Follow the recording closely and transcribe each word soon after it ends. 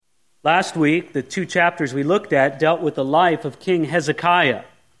Last week, the 2 chapters we looked at dealt with the life of King Hezekiah,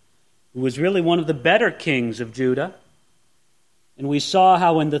 who was really one of the better kings of Judah. And we saw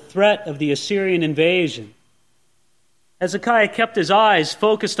how in the threat of the Assyrian invasion, Hezekiah kept his eyes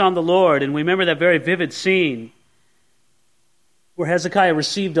focused on the Lord. And we remember that very vivid scene where Hezekiah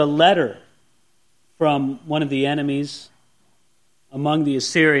received a letter from one of the enemies among the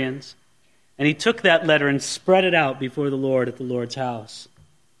Assyrians. And he took that letter and spread it out before the Lord at the Lord's house.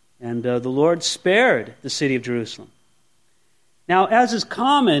 And the Lord spared the city of Jerusalem. Now, as is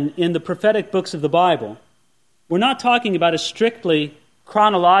common in the prophetic books of the Bible, we're not talking about a strictly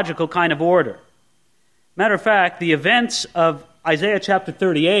chronological kind of order. Matter of fact, the events of Isaiah chapter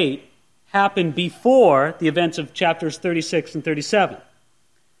 38 happened before the events of chapters 36 and 37.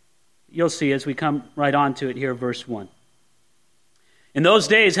 You'll see as we come right on to it here, verse 1. In those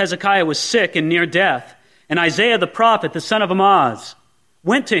days, Hezekiah was sick and near death, and Isaiah the prophet, the son of Amoz,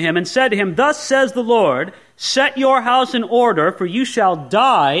 went to him and said to him, "Thus says the Lord, set your house in order, for you shall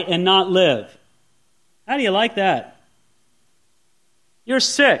die and not live." How do you like that? You're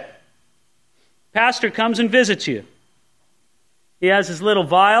sick. Pastor comes and visits you. He has his little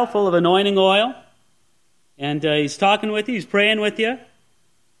vial full of anointing oil, and he's talking with you, he's praying with you,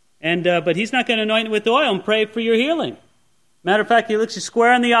 but he's not going to anoint you with oil and pray for your healing. Matter of fact, he looks you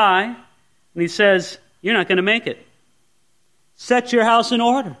square in the eye, and he says, "You're not going to make it. Set your house in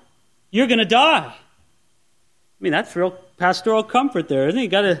order. You're going to die." I mean, that's real pastoral comfort there,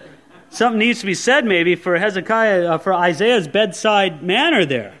 isn't it? Something needs to be said maybe for Hezekiah, for Isaiah's bedside manner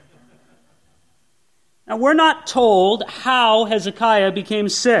there. Now, we're not told how Hezekiah became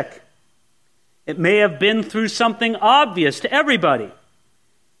sick. It may have been through something obvious to everybody.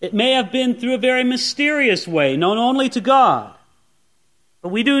 It may have been through a very mysterious way, known only to God. But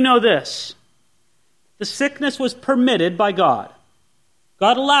we do know this. The sickness was permitted by God.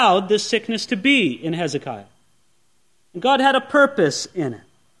 God allowed this sickness to be in Hezekiah. And God had a purpose in it.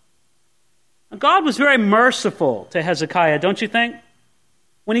 And God was very merciful to Hezekiah, don't you think?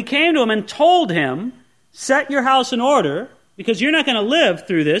 When he came to him and told him, "Set your house in order, because you're not going to live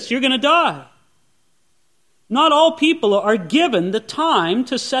through this, you're going to die." Not all people are given the time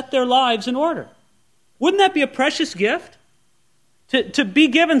to set their lives in order. Wouldn't that be a precious gift? To be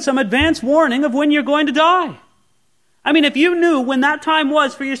given some advance warning of when you're going to die. I mean, if you knew when that time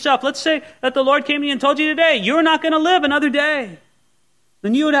was for yourself, let's say that the Lord came to you and told you today, you're not going to live another day,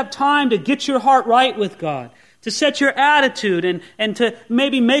 then you would have time to get your heart right with God, to set your attitude and to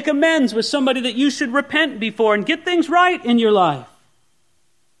maybe make amends with somebody that you should repent before and get things right in your life.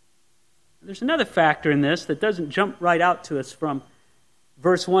 There's another factor in this that doesn't jump right out to us from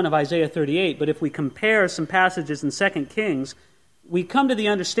verse 1 of Isaiah 38, but if we compare some passages in 2 Kings, we come to the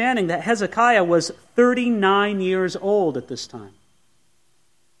understanding that Hezekiah was 39 years old at this time.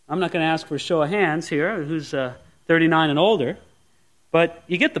 I'm not going to ask for a show of hands here, who's 39 and older, but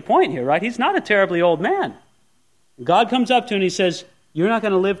you get the point here, right? He's not a terribly old man. God comes up to him and he says, "You're not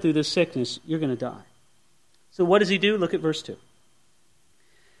going to live through this sickness, you're going to die." So what does he do? Look at verse 2.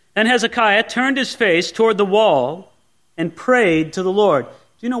 Then Hezekiah turned his face toward the wall and prayed to the Lord. Do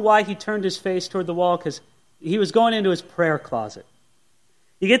you know why he turned his face toward the wall? Because he was going into his prayer closet.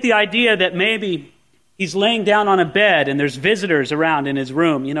 You get the idea that maybe he's laying down on a bed and there's visitors around in his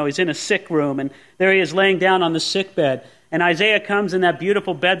room. You know, he's in a sick room and there he is laying down on the sick bed. And Isaiah comes in that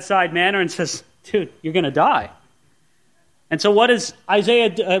beautiful bedside manner and says, "Dude, you're going to die." And so what does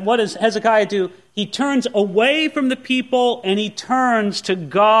Hezekiah do? He turns away from the people and he turns to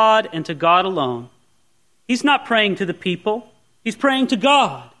God and to God alone. He's not praying to the people. He's praying to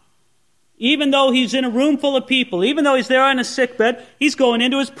God. Even though he's in a room full of people, even though he's there on a sick bed, he's going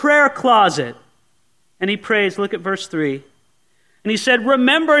into his prayer closet. And he prays, look at verse 3. And he said,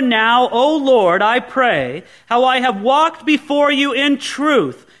 "Remember now, O Lord, I pray, how I have walked before you in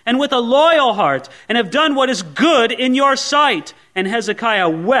truth and with a loyal heart, and have done what is good in your sight." And Hezekiah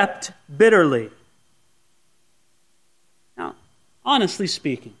wept bitterly. Now, honestly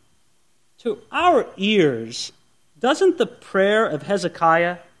speaking, to our ears, doesn't the prayer of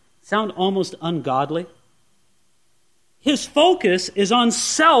Hezekiah sound almost ungodly? His focus is on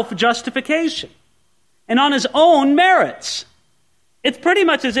self-justification and on his own merits. It's pretty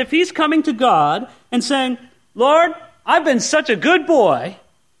much as if he's coming to God and saying, "Lord, I've been such a good boy,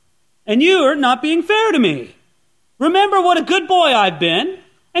 and you're not being fair to me. Remember what a good boy I've been,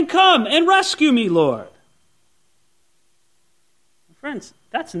 and come and rescue me, Lord." Friends,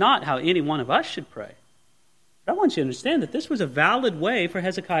 that's not how any one of us should pray. But I want you to understand that this was a valid way for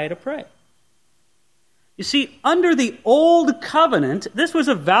Hezekiah to pray. You see, under the old covenant, this was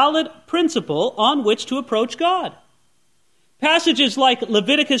a valid principle on which to approach God. Passages like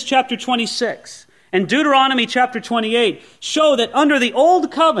Leviticus chapter 26 and Deuteronomy chapter 28 show that under the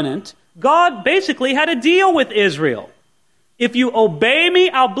old covenant, God basically had a deal with Israel. If you obey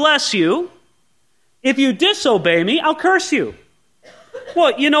me, I'll bless you. If you disobey me, I'll curse you.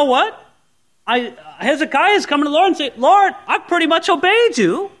 Well, you know what? Hezekiah is coming to the Lord and say, Lord, I've pretty much obeyed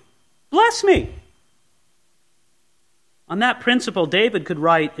you. Bless me. On that principle, David could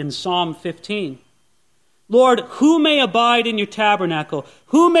write in Psalm 15, Lord, who may abide in your tabernacle?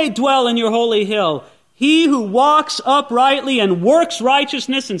 Who may dwell in your holy hill? He who walks uprightly and works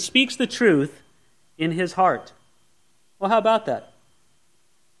righteousness and speaks the truth in his heart. Well, how about that?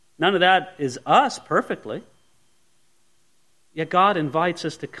 None of that is us perfectly. Yet God invites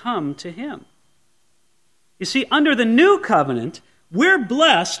us to come to him. You see, under the new covenant, we're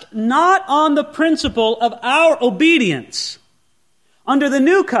blessed not on the principle of our obedience. Under the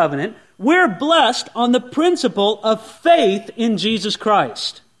new covenant, we're blessed on the principle of faith in Jesus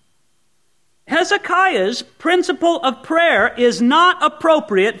Christ. Hezekiah's principle of prayer is not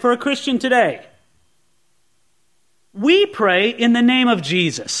appropriate for a Christian today. We pray in the name of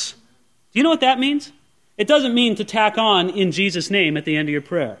Jesus. Do you know what that means? It doesn't mean to tack on in Jesus' name at the end of your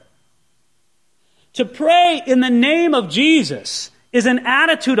prayer. To pray in the name of Jesus is an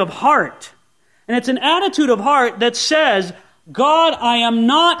attitude of heart. And it's an attitude of heart that says, God, I am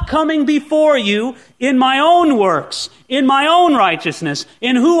not coming before you in my own works, in my own righteousness,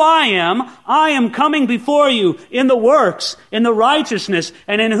 in who I am coming before you in the works, in the righteousness,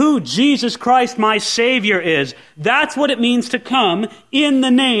 and in who Jesus Christ my Savior is. That's what it means to come in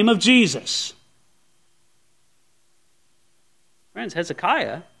the name of Jesus. Friends,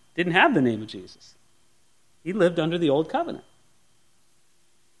 Hezekiah didn't have the name of Jesus. He lived under the old covenant.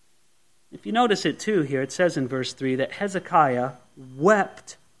 If you notice it too here, it says in verse 3 that Hezekiah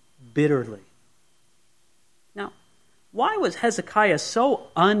wept bitterly. Now, why was Hezekiah so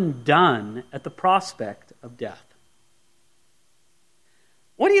undone at the prospect of death?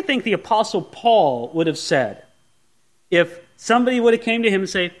 What do you think the Apostle Paul would have said if somebody would have came to him and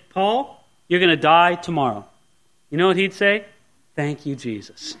say, Paul, you're going to die tomorrow? You know what he'd say? Thank you,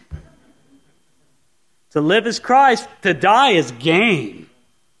 Jesus. To live is Christ, to die is gain.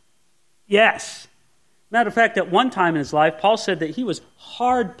 Yes. Matter of fact, at one time in his life, Paul said that he was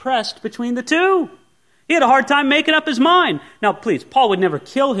hard-pressed between the two. He had a hard time making up his mind. Now, please, Paul would never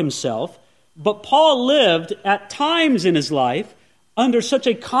kill himself, but Paul lived at times in his life under such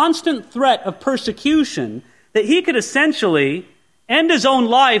a constant threat of persecution that he could essentially end his own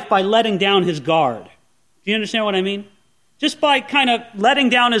life by letting down his guard. Do you understand what I mean? Just by kind of letting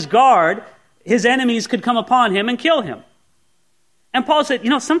down his guard, his enemies could come upon him and kill him. And Paul said,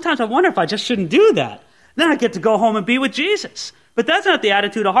 sometimes I wonder if I just shouldn't do that. Then I get to go home and be with Jesus. But that's not the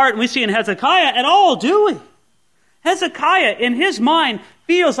attitude of heart we see in Hezekiah at all, do we? Hezekiah, in his mind,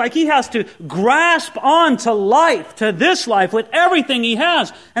 feels like he has to grasp on to life, to this life, with everything he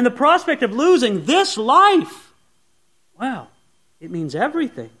has. And the prospect of losing this life, well, it means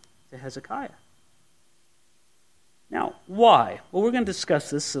everything to Hezekiah. Now, why? Well, we're going to discuss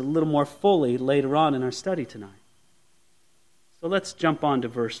this a little more fully later on in our study tonight. So let's jump on to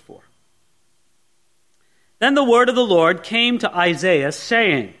verse 4. Then the word of the Lord came to Isaiah,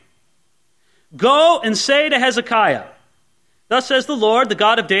 saying, Go and say to Hezekiah, Thus says the Lord, the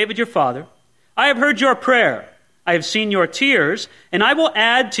God of David your father, I have heard your prayer, I have seen your tears, and I will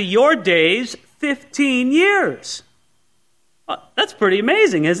add to your days 15 years. Well, that's pretty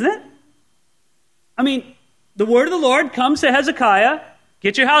amazing, isn't it? I mean, the word of the Lord comes to Hezekiah,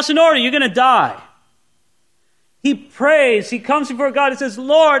 get your house in order, you're going to die. He prays, he comes before God and says,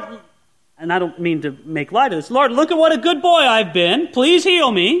 Lord, and I don't mean to make light of this, Lord, look at what a good boy I've been, please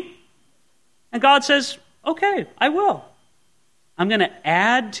heal me. And God says, okay, I will. I'm going to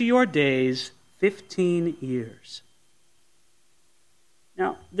add to your days 15 years.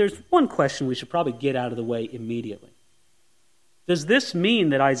 Now, there's one question we should probably get out of the way immediately. Does this mean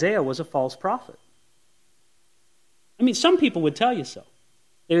that Isaiah was a false prophet? I mean, some people would tell you so.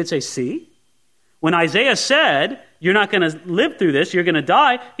 They would say, see, when Isaiah said, you're not going to live through this, you're going to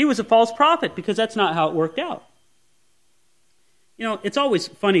die, he was a false prophet because that's not how it worked out. It's always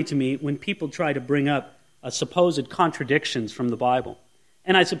funny to me when people try to bring up supposed contradictions from the Bible.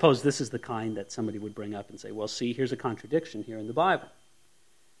 And I suppose this is the kind that somebody would bring up and say, well, see, here's a contradiction here in the Bible.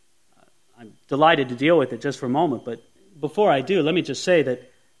 I'm delighted to deal with it just for a moment, but before I do, let me just say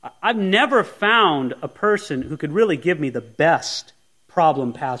that I've never found a person who could really give me the best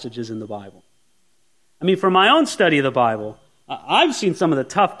problem passages in the Bible. I mean, for my own study of the Bible, I've seen some of the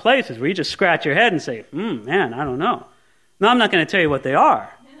tough places where you just scratch your head and say, man, I don't know. Now, I'm not going to tell you what they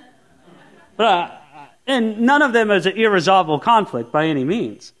are. But And none of them is an irresolvable conflict by any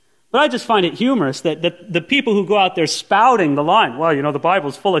means. But I just find it humorous that the people who go out there spouting the line, well, the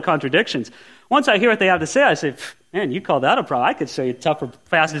Bible's full of contradictions. Once I hear what they have to say, I say, man, you call that a problem? I could show you tougher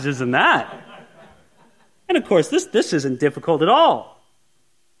passages than that. And of course, this isn't difficult at all.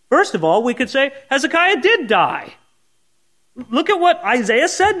 First of all, we could say Hezekiah did die. Look at what Isaiah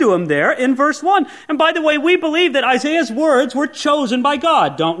said to him there in verse 1. And by the way, we believe that Isaiah's words were chosen by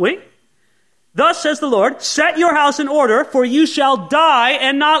God, don't we? Thus says the Lord, set your house in order, for you shall die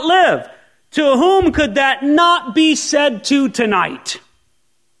and not live. To whom could that not be said to tonight?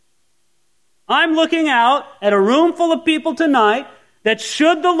 I'm looking out at a room full of people tonight that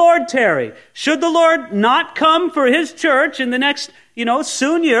should the Lord tarry, should the Lord not come for his church in the next,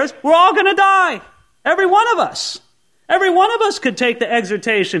 soon years, we're all going to die. Every one of us. Every one of us could take the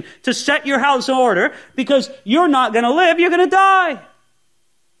exhortation to set your house in order because you're not going to live, you're going to die.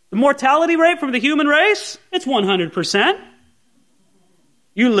 The mortality rate from the human race, it's 100%.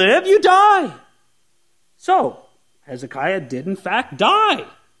 You live, you die. So, Hezekiah did in fact die.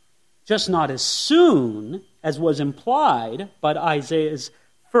 Just not as soon as was implied by Isaiah's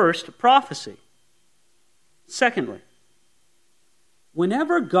first prophecy. Secondly,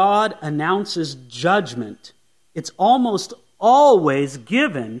 whenever God announces judgment, it's almost always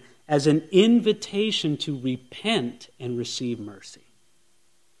given as an invitation to repent and receive mercy.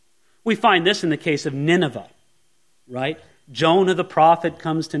 We find this in the case of Nineveh, right? Jonah the prophet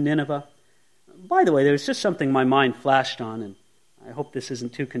comes to Nineveh. By the way, there's just something my mind flashed on, and I hope this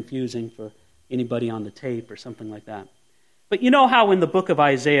isn't too confusing for anybody on the tape or something like that. But you know how in the book of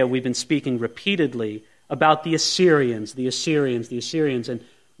Isaiah we've been speaking repeatedly about the Assyrians, and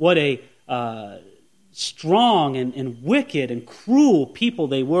what a strong and wicked and cruel people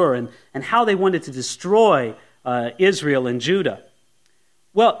they were, and how they wanted to destroy Israel and Judah.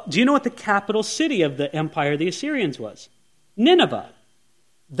 Well, do you know what the capital city of the empire of the Assyrians was? Nineveh.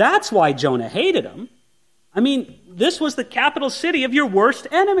 That's why Jonah hated them. I mean, this was the capital city of your worst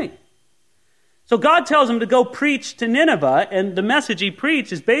enemy. So God tells him to go preach to Nineveh, and the message he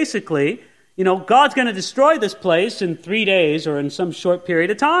preached is basically, God's going to destroy this place in 3 days or in some short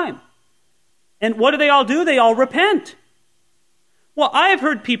period of time. And what do they all do? They all repent. Well, I have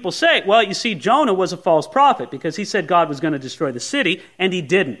heard people say, well, you see, Jonah was a false prophet because he said God was going to destroy the city, and he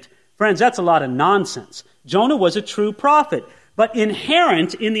didn't. Friends, that's a lot of nonsense. Jonah was a true prophet, but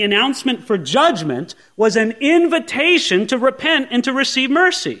inherent in the announcement for judgment was an invitation to repent and to receive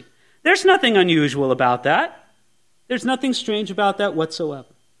mercy. There's nothing unusual about that. There's nothing strange about that whatsoever.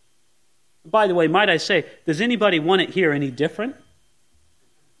 By the way, might I say, does anybody want it here any different?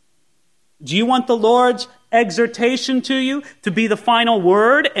 Do you want the Lord's exhortation to you to be the final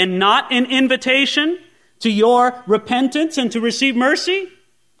word and not an invitation to your repentance and to receive mercy?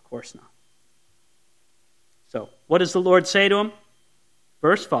 Of course not. So, what does the Lord say to him?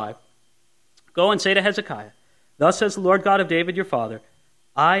 Verse 5, go and say to Hezekiah, thus says the Lord God of David your father,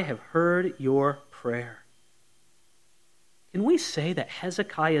 I have heard your prayer. Can we say that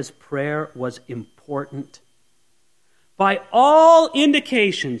Hezekiah's prayer was important? By all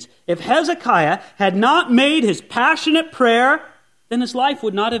indications, if Hezekiah had not made his passionate prayer, then his life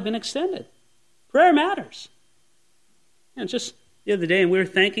would not have been extended. Prayer matters. Just the other day, and we were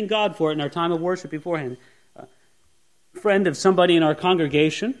thanking God for it in our time of worship beforehand. A friend of somebody in our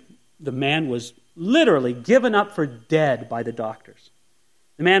congregation, the man was literally given up for dead by the doctors.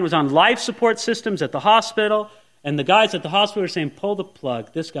 The man was on life support systems at the hospital, and the guys at the hospital were saying, pull the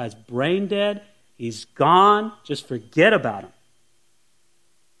plug. This guy's brain dead. He's gone. Just forget about him.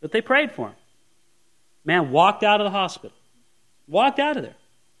 But they prayed for him. Man walked out of the hospital. Walked out of there.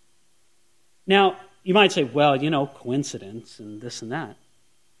 Now, you might say, well, coincidence and this and that.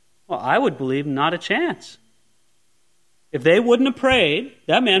 Well, I would believe not a chance. If they wouldn't have prayed,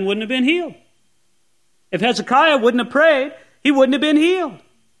 that man wouldn't have been healed. If Hezekiah wouldn't have prayed, he wouldn't have been healed.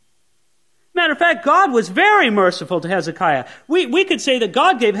 Matter of fact, God was very merciful to Hezekiah. We could say that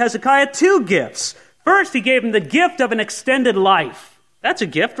God gave Hezekiah 2 gifts. First, he gave him the gift of an extended life. That's a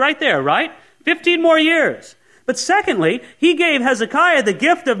gift right there, right? 15 more years. But secondly, he gave Hezekiah the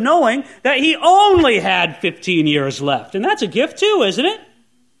gift of knowing that he only had 15 years left. And that's a gift too, isn't it?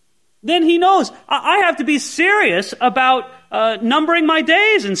 Then he knows, I have to be serious about numbering my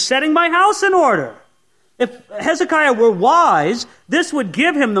days and setting my house in order. If Hezekiah were wise, this would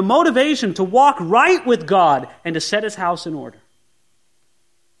give him the motivation to walk right with God and to set his house in order.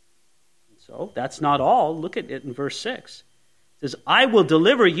 So that's not all. Look at it in verse 6. It says, I will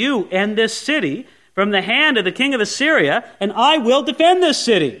deliver you and this city from the hand of the king of Assyria, and I will defend this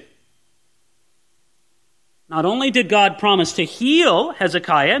city. Not only did God promise to heal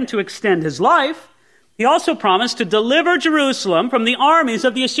Hezekiah and to extend his life, He also promised to deliver Jerusalem from the armies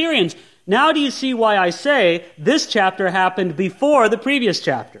of the Assyrians. Now do you see why I say this chapter happened before the previous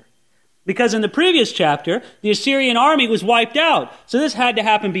chapter? Because in the previous chapter, the Assyrian army was wiped out. So this had to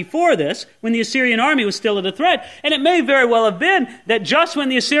happen before this, when the Assyrian army was still a threat. And it may very well have been that just when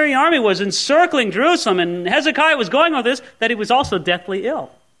the Assyrian army was encircling Jerusalem and Hezekiah was going with this, that he was also deathly ill.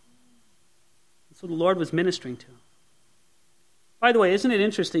 That's what the Lord was ministering to him. By the way, isn't it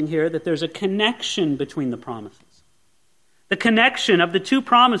interesting here that there's a connection between the promises? The connection of the two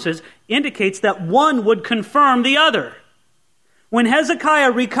promises indicates that one would confirm the other. When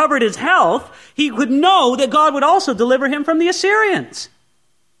Hezekiah recovered his health, he would know that God would also deliver him from the Assyrians.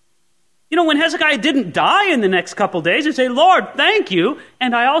 You know, when Hezekiah didn't die in the next couple days, he'd say, Lord, thank you,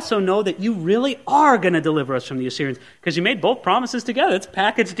 and I also know that you really are going to deliver us from the Assyrians, because you made both promises together. It's a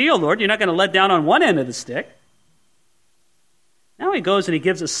package deal, Lord. You're not going to let down on one end of the stick. Now he goes and he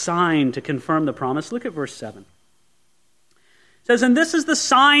gives a sign to confirm the promise. Look at verse 7. It says, and this is the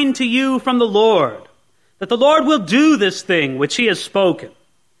sign to you from the Lord, that the Lord will do this thing which he has spoken.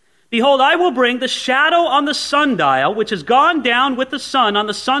 Behold, I will bring the shadow on the sundial, which has gone down with the sun on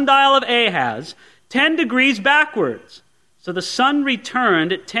the sundial of Ahaz, 10 degrees backwards. So the sun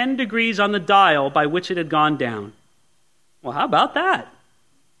returned at 10 degrees on the dial by which it had gone down. Well, how about that?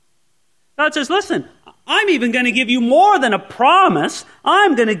 God says, listen, I'm even going to give you more than a promise.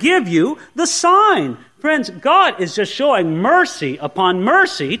 I'm going to give you the sign. Friends, God is just showing mercy upon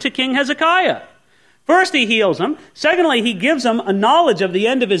mercy to King Hezekiah. First, he heals him. Secondly, he gives him a knowledge of the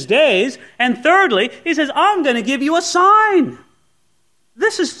end of his days. And thirdly, he says, I'm going to give you a sign.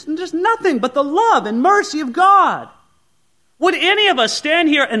 This is just nothing but the love and mercy of God. Would any of us stand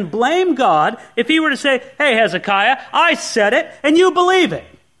here and blame God if he were to say, hey, Hezekiah, I said it and you believe it?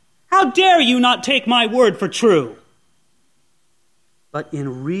 How dare you not take my word for true? But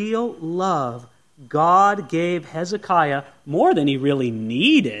in real love, God gave Hezekiah more than he really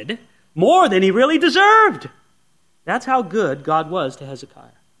needed, more than he really deserved. That's how good God was to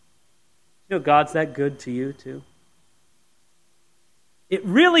Hezekiah. You know, God's that good to you too. It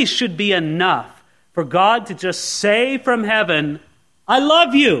really should be enough for God to just say from heaven, I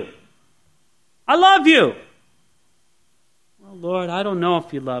love you. I love you. Well, Lord, I don't know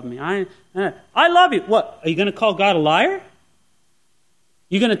if you love me. I love you. What, are you going to call God a liar?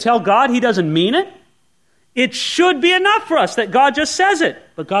 You're going to tell God he doesn't mean it? It should be enough for us that God just says it.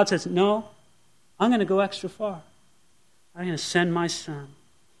 But God says, no, I'm going to go extra far. I'm going to send my son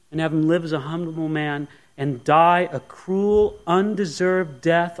and have him live as a humble man and die a cruel, undeserved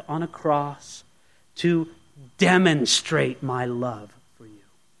death on a cross to demonstrate my love for you.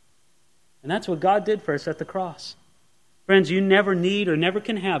 And that's what God did for us at the cross. Friends, you never need or never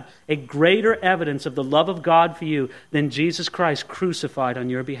can have a greater evidence of the love of God for you than Jesus Christ crucified on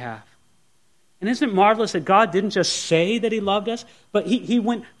your behalf. And isn't it marvelous that God didn't just say that he loved us, but he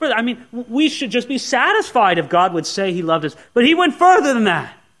went further. I mean, we should just be satisfied if God would say he loved us, but he went further than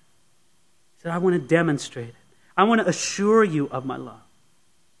that. He said, I want to demonstrate it. I want to assure you of my love.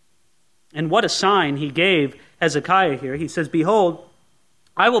 And what a sign he gave Hezekiah here. He says, behold,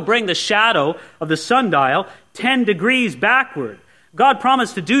 I will bring the shadow of the sundial 10 degrees backward. God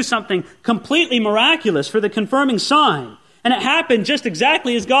promised to do something completely miraculous for the confirming sign. And it happened just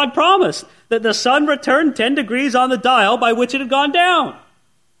exactly as God promised, that the sun returned 10 degrees on the dial by which it had gone down.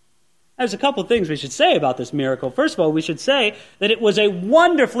 There's a couple of things we should say about this miracle. First of all, we should say that it was a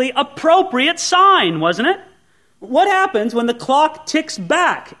wonderfully appropriate sign, wasn't it? What happens when the clock ticks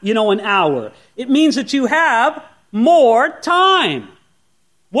back, an hour? It means that you have more time.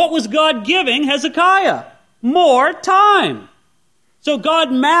 What was God giving Hezekiah? More time. So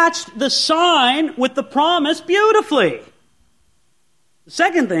God matched the sign with the promise beautifully. The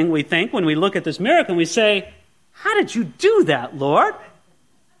second thing we think when we look at this miracle, we say, how did you do that, Lord?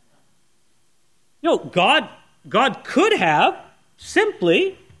 God could have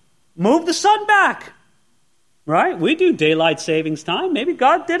simply moved the sun back. Right? We do daylight savings time. Maybe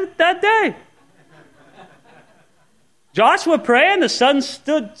God did it that day. Joshua praying, the sun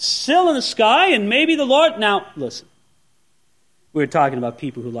stood still in the sky, and maybe the Lord... Now, listen. We were talking about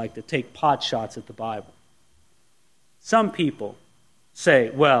people who like to take pot shots at the Bible. Some people say,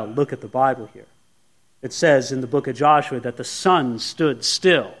 well, look at the Bible here. It says in the book of Joshua that the sun stood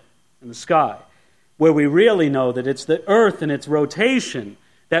still in the sky, where we really know that it's the earth and its rotation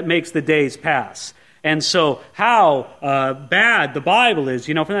that makes the days pass. And so how bad the Bible is,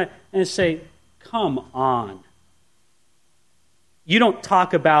 from that. And say, come on. You don't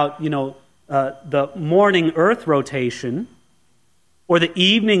talk about, the morning earth rotation or the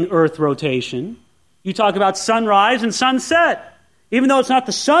evening earth rotation. You talk about sunrise and sunset. Even though it's not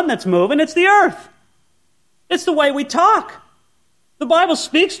the sun that's moving, it's the earth. It's the way we talk. The Bible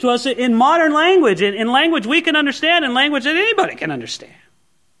speaks to us in modern language, in language we can understand, in language that anybody can understand.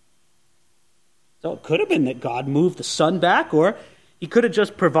 So it could have been that God moved the sun back, or he could have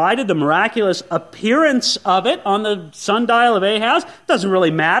just provided the miraculous appearance of it on the sundial of Ahaz. Doesn't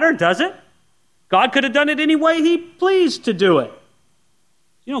really matter, does it? God could have done it any way he pleased to do it.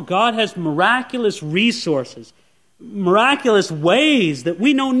 You know, God has miraculous resources, miraculous ways that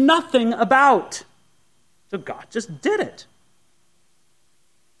we know nothing about. So God just did it.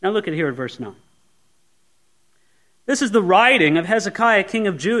 Now look at here at verse 9. This is the writing of Hezekiah, king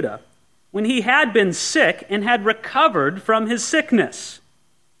of Judah, when he had been sick and had recovered from his sickness.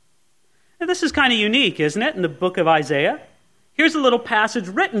 Now, this is kind of unique, isn't it, in the book of Isaiah? Here's a little passage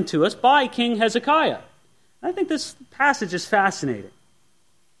written to us by King Hezekiah. I think this passage is fascinating.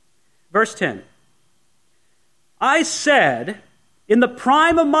 Verse 10. I said, in the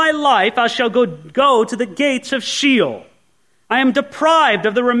prime of my life I shall go to the gates of Sheol. I am deprived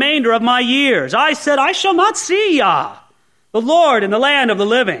of the remainder of my years. I said, I shall not see Yah, the Lord, in the land of the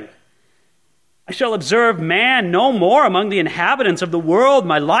living. I shall observe man no more among the inhabitants of the world.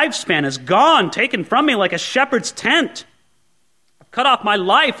 My lifespan is gone, taken from me like a shepherd's tent. I've cut off my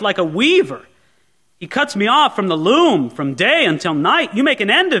life like a weaver. He cuts me off from the loom, from day until night. You make an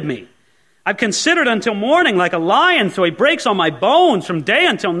end of me. I've considered until morning like a lion, so he breaks all my bones. From day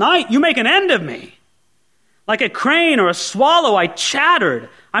until night, you make an end of me. Like a crane or a swallow, I chattered.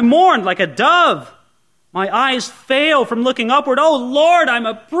 I mourned like a dove. My eyes fail from looking upward. Oh, Lord, I'm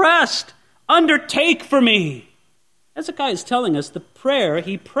oppressed. Undertake for me. Hezekiah is telling us the prayer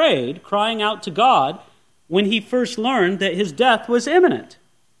he prayed, crying out to God, when he first learned that his death was imminent.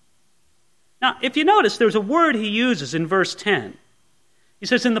 Now, if you notice, there's a word he uses in verse 10. He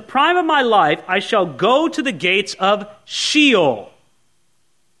says, in the prime of my life, I shall go to the gates of Sheol.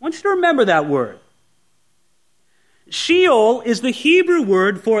 I want you to remember that word. Sheol is the Hebrew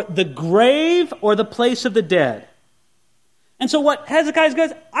word for the grave or the place of the dead. And so what Hezekiah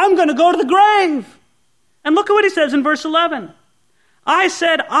goes, I'm going to go to the grave. And look at what he says in verse 11. I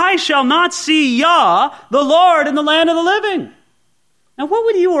said, I shall not see Yah, the Lord, in the land of the living. Now what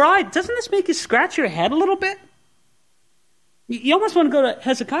would you or I, doesn't this make you scratch your head a little bit? You almost want to go to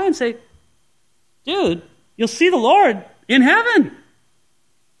Hezekiah and say, dude, you'll see the Lord in heaven.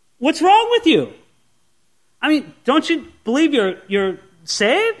 What's wrong with you? I mean, don't you believe you're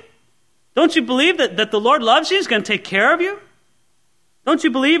saved? Don't you believe that the Lord loves you, is going to take care of you? Don't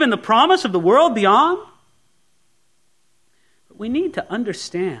you believe in the promise of the world beyond? But we need to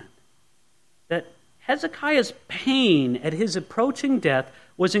understand that Hezekiah's pain at his approaching death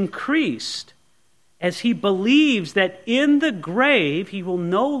was increased as he believes that in the grave he will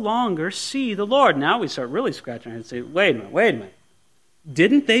no longer see the Lord. Now we start really scratching our heads and say, wait a minute.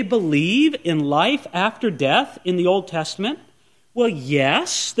 Didn't they believe in life after death in the Old Testament? Well,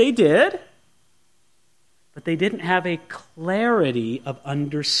 yes, they did. But they didn't have a clarity of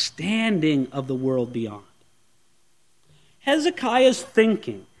understanding of the world beyond. Hezekiah's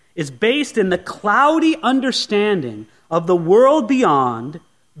thinking is based in the cloudy understanding of the world beyond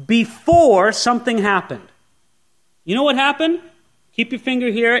before something happened. You know what happened? Keep your finger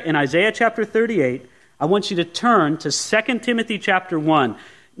here in Isaiah chapter 38. I want you to turn to 2 Timothy chapter 1.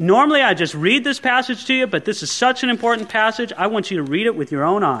 Normally I just read this passage to you, but this is such an important passage, I want you to read it with your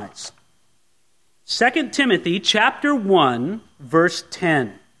own eyes. 2 Timothy chapter 1, verse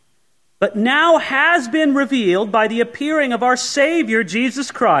 10. But now has been revealed by the appearing of our Savior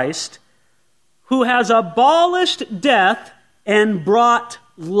Jesus Christ, who has abolished death and brought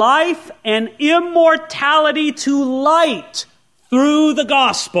life and immortality to light through the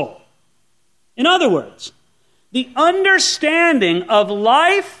gospel. In other words, the understanding of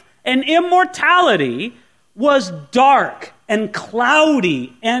life and immortality was dark and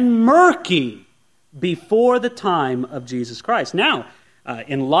cloudy and murky before the time of Jesus Christ. Now,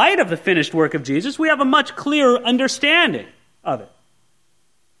 in light of the finished work of Jesus, we have a much clearer understanding of it.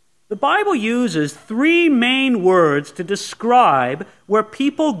 The Bible uses three main words to describe where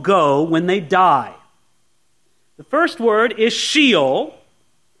people go when they die. The first word is Sheol.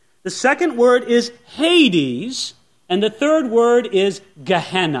 The second word is Hades, and the third word is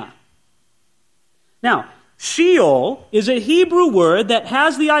Gehenna. Now, Sheol is a Hebrew word that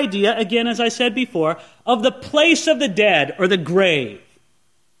has the idea, again, as I said before, of the place of the dead or the grave.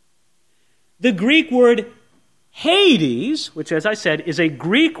 The Greek word Hades, which, as I said, is a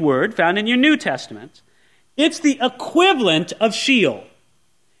Greek word found in your New Testament, it's the equivalent of Sheol.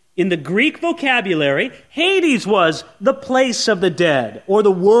 In the Greek vocabulary, Hades was the place of the dead or the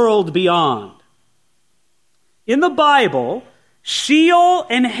world beyond. In the Bible, Sheol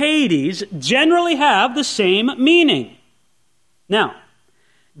and Hades generally have the same meaning. Now,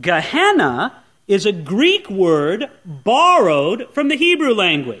 Gehenna is a Greek word borrowed from the Hebrew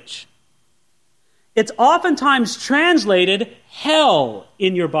language. It's oftentimes translated hell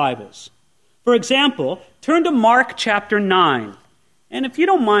in your Bibles. For example, turn to Mark chapter 9. And if you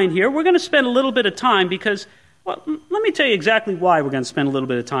don't mind here, we're going to spend a little bit of time because, well, let me tell you exactly why we're going to spend a little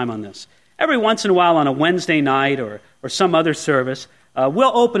bit of time on this. Every once in a while on a Wednesday night or some other service,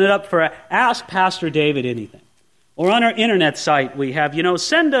 we'll open it up for Ask Pastor David Anything. Or on our internet site, we have,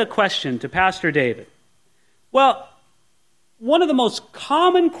 send a question to Pastor David. Well, one of the most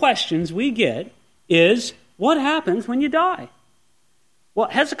common questions we get is, what happens when you die? Well,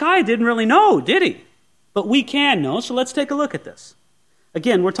 Hezekiah didn't really know, did he? But we can know, so let's take a look at this.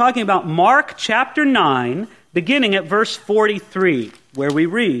 Again, we're talking about Mark chapter 9, beginning at verse 43, where we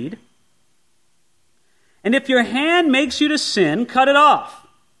read, "And if your hand makes you to sin, cut it off.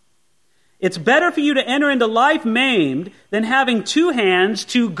 It's better for you to enter into life maimed than having two hands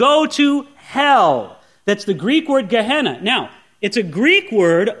to go to hell." That's the Greek word Gehenna. Now, it's a Greek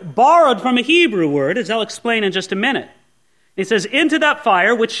word borrowed from a Hebrew word, as I'll explain in just a minute. It says, "Into that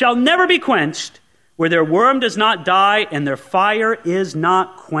fire which shall never be quenched, where their worm does not die and their fire is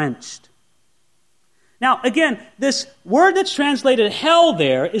not quenched." Now, again, this word that's translated hell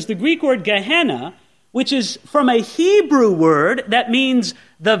there is the Greek word Gehenna, which is from a Hebrew word that means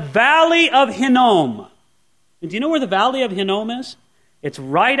the Valley of Hinnom. And do you know where the Valley of Hinnom is? It's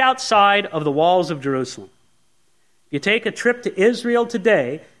right outside of the walls of Jerusalem. If you take a trip to Israel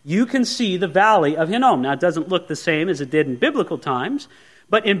today, you can see the Valley of Hinnom. Now, it doesn't look the same as it did in biblical times,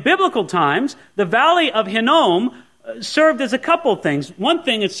 but in biblical times, the Valley of Hinnom served as a couple things. One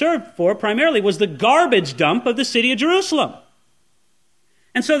thing it served for primarily was the garbage dump of the city of Jerusalem.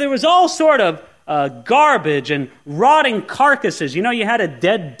 And so there was all sort of garbage and rotting carcasses. You had a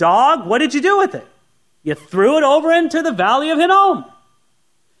dead dog. What did you do with it? You threw it over into the Valley of Hinnom.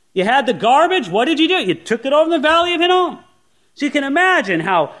 You had the garbage. What did you do? You took it over the Valley of Hinnom. So you can imagine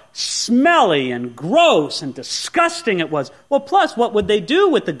how smelly and gross and disgusting it was. Well, plus, what would they do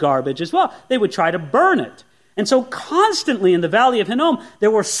with the garbage as well? They would try to burn it. And so constantly in the Valley of Hinnom,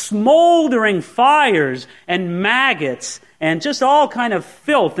 there were smoldering fires and maggots and just all kind of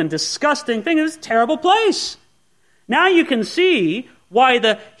filth and disgusting things. It was a terrible place. Now you can see why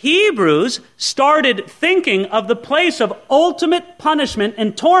the Hebrews started thinking of the place of ultimate punishment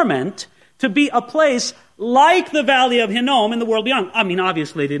and torment to be a place like the Valley of Hinnom in the world beyond. I mean,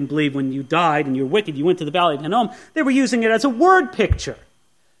 obviously they didn't believe when you died and you're wicked, you went to the Valley of Hinnom. They were using it as a word picture.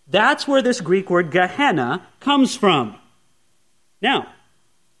 That's where this Greek word Gehenna comes from. Now,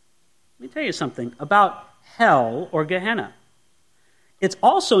 let me tell you something about hell or Gehenna. It's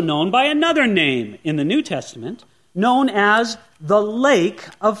also known by another name in the New Testament, known as the lake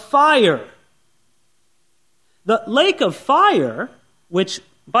of fire. The lake of fire, which,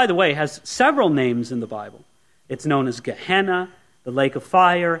 by the way, has several names in the Bible. It's known as Gehenna, the lake of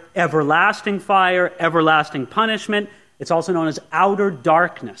fire, everlasting punishment. It's also known as outer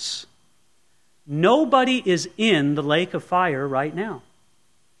darkness. Nobody is in the lake of fire right now.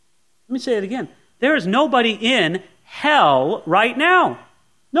 Let me say it again. There is nobody in hell right now.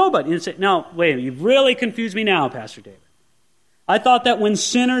 Nobody. You say, no, wait, you've really confused me now, Pastor David. I thought that when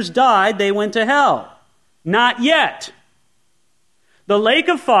sinners died, they went to hell. Not yet. The lake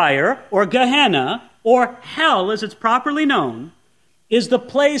of fire, or Gehenna, or hell as it's properly known, is the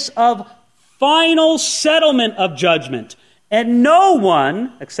place of final settlement of judgment. And no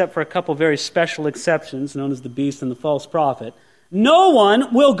one, except for a couple very special exceptions, known as the beast and the false prophet, no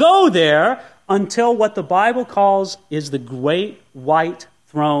one will go there until what the Bible calls is the great white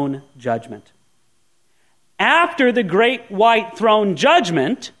throne judgment. After the great white throne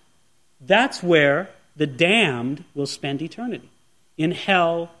judgment, that's where the damned will spend eternity. In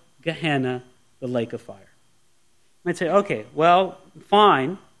hell, Gehenna, the lake of fire. You might say, okay, well,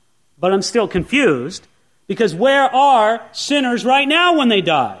 fine, but I'm still confused, because where are sinners right now when they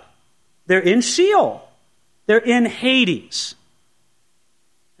die? They're in Sheol. They're in Hades.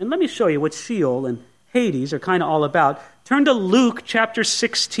 And let me show you what Sheol and Hades are kind of all about. Turn to Luke chapter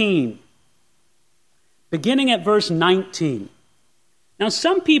 16, beginning at verse 19. Now,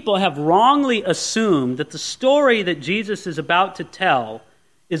 some people have wrongly assumed that the story that Jesus is about to tell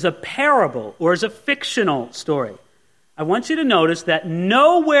is a parable or is a fictional story. I want you to notice that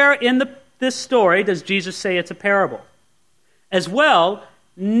nowhere in this story does Jesus say it's a parable. As well,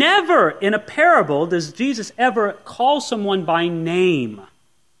 never in a parable does Jesus ever call someone by name,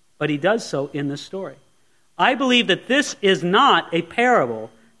 but he does so in this story. I believe that this is not a parable,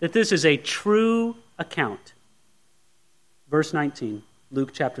 that this is a true account. Verse 19,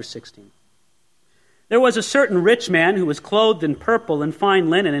 Luke chapter 16. There was a certain rich man who was clothed in purple and fine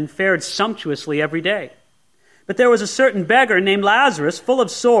linen and fared sumptuously every day. But there was a certain beggar named Lazarus, full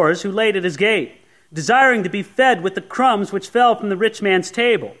of sores, who laid at his gate, desiring to be fed with the crumbs which fell from the rich man's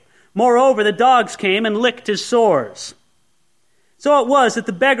table. Moreover, the dogs came and licked his sores. So it was that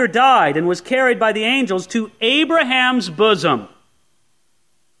the beggar died and was carried by the angels to Abraham's bosom.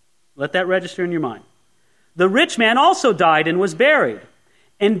 Let that register in your mind. The rich man also died and was buried.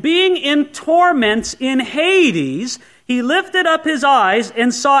 And being in torments in Hades, he lifted up his eyes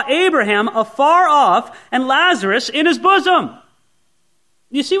and saw Abraham afar off and Lazarus in his bosom.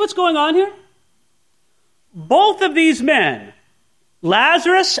 You see what's going on here? Both of these men,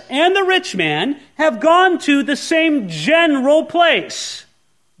 Lazarus and the rich man, have gone to the same general place.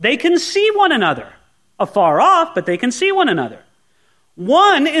 They can see one another. Afar off, but they can see one another.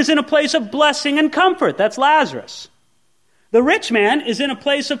 One is in a place of blessing and comfort. That's Lazarus. The rich man is in a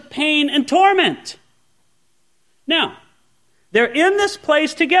place of pain and torment. Now, they're in this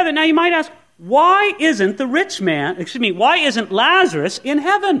place together. Now you might ask, why isn't Lazarus in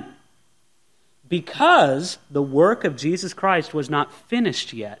heaven? Because the work of Jesus Christ was not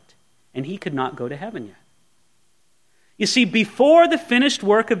finished yet, and he could not go to heaven yet. You see, before the finished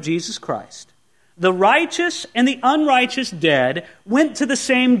work of Jesus Christ, the righteous and the unrighteous dead went to the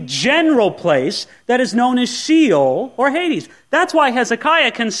same general place that is known as Sheol or Hades. That's why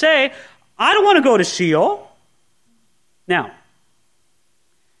Hezekiah can say, I don't want to go to Sheol. Now,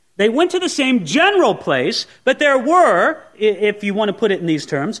 they went to the same general place, but there were, if you want to put it in these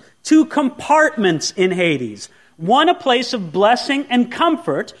terms, two compartments in Hades. One, a place of blessing and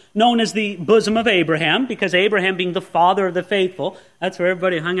comfort, known as the bosom of Abraham, because Abraham being the father of the faithful, that's where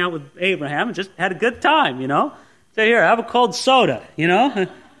everybody hung out with Abraham and just had a good time, Say, here, have a cold soda,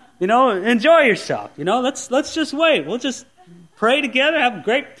 enjoy yourself, let's just wait. We'll just pray together, have a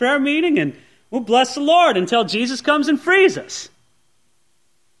great prayer meeting, and we'll bless the Lord until Jesus comes and frees us.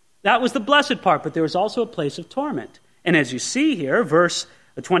 That was the blessed part, but there was also a place of torment. And as you see here, verse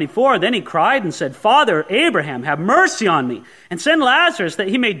 24, then he cried and said, Father Abraham, have mercy on me, and send Lazarus that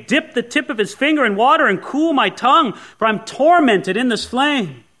he may dip the tip of his finger in water and cool my tongue, for I'm tormented in this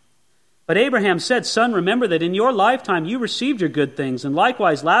flame. But Abraham said, Son, remember that in your lifetime you received your good things, and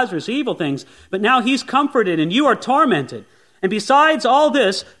likewise Lazarus evil things, but now he's comforted and you are tormented. And besides all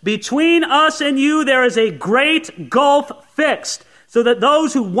this, between us and you there is a great gulf fixed, so that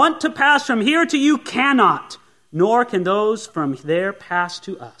those who want to pass from here to you cannot, nor can those from there pass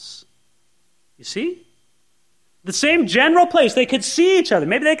to us. You see? The same general place. They could see each other.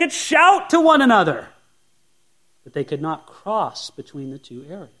 Maybe they could shout to one another. But they could not cross between the two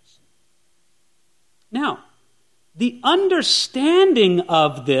areas. Now, the understanding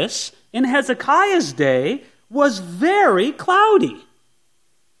of this in Hezekiah's day was very cloudy.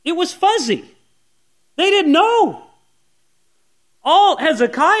 It was fuzzy. They didn't know. All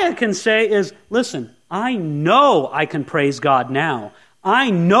Hezekiah can say is, listen, I know I can praise God now. I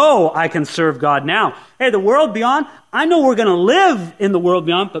know I can serve God now. Hey, the world beyond, I know we're going to live in the world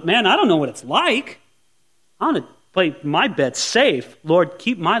beyond, but man, I don't know what it's like. I want to play my bet safe. Lord,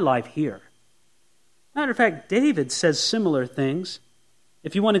 keep my life here. Matter of fact, David says similar things.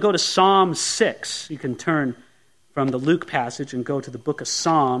 If you want to go to Psalm 6, you can turn from the Luke passage and go to the book of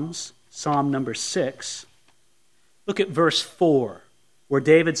Psalms, Psalm number 6. Look at verse 4, where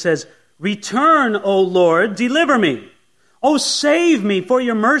David says, Return, O Lord, deliver me. O save me for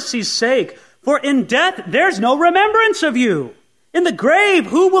your mercy's sake. For in death there's no remembrance of you. In the grave,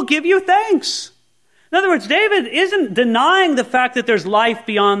 who will give you thanks? In other words, David isn't denying the fact that there's life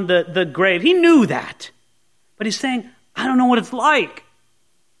beyond the grave. He knew that. But he's saying, I don't know what it's like.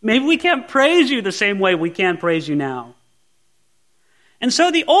 Maybe we can't praise you the same way we can praise you now. And so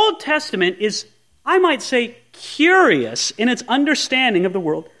the Old Testament is, I might say, curious in its understanding of the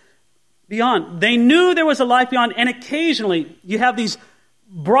world beyond. They knew there was a life beyond, and occasionally you have these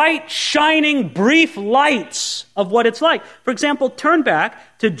bright, shining, brief lights of what it's like. For example, turn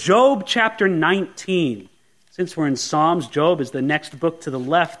back to Job chapter 19. Since we're in Psalms, Job is the next book to the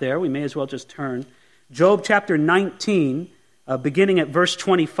left there. We may as well just turn. Job chapter 19, beginning at verse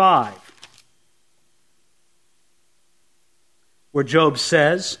 25, where Job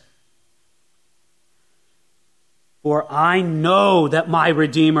says, For I know that my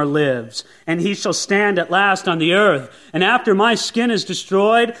Redeemer lives, and he shall stand at last on the earth. And after my skin is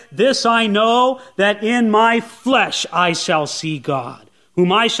destroyed, this I know, that in my flesh I shall see God,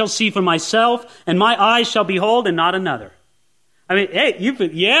 whom I shall see for myself, and my eyes shall behold, and not another. I mean,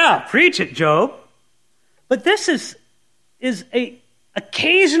 hey, preach it, Job. But this is a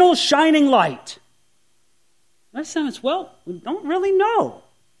occasional shining light. That sounds, well, we don't really know.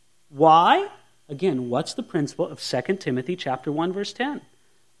 Why? Again, what's the principle of 2 Timothy chapter 1, verse 10?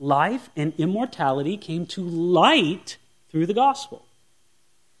 Life and immortality came to light through the gospel.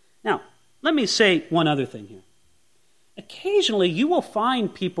 Now, let me say one other thing here. Occasionally, you will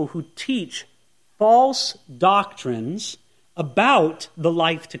find people who teach false doctrines about the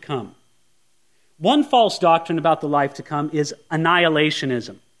life to come. One false doctrine about the life to come is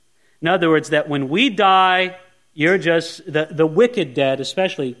annihilationism. In other words, that when we die, you're just, the wicked dead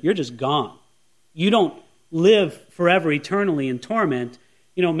especially, you're just gone. You don't live forever eternally in torment.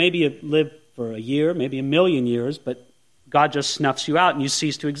 Maybe you live for a year, maybe a million years, but God just snuffs you out and you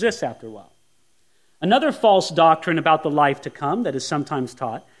cease to exist after a while. Another false doctrine about the life to come that is sometimes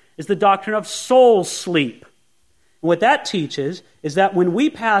taught is the doctrine of soul sleep. And what that teaches is that when we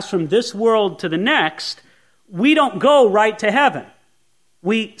pass from this world to the next, we don't go right to heaven.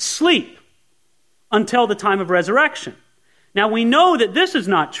 We sleep until the time of resurrection. Now, we know that this is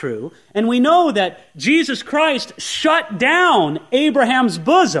not true, and we know that Jesus Christ shut down Abraham's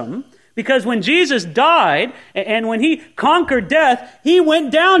bosom, because when Jesus died and when he conquered death, he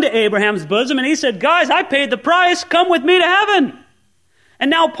went down to Abraham's bosom and he said, guys, I paid the price, come with me to heaven. And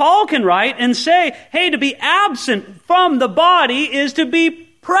now Paul can write and say, hey, to be absent from the body is to be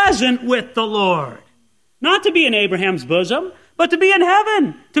present with the Lord. Not to be in Abraham's bosom, but to be in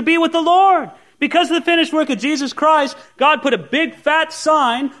heaven, to be with the Lord. Because of the finished work of Jesus Christ, God put a big fat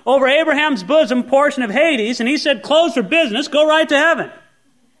sign over Abraham's bosom portion of Hades, and he said, closed for business, go right to heaven.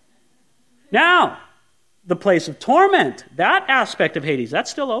 Now, the place of torment, that aspect of Hades,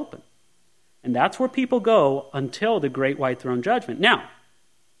 that's still open. And that's where people go until the great white throne judgment. Now,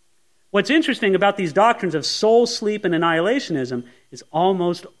 what's interesting about these doctrines of soul sleep and annihilationism is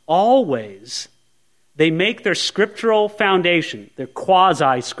almost always they make their scriptural foundation, their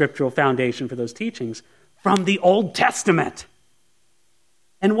quasi-scriptural foundation for those teachings, from the Old Testament.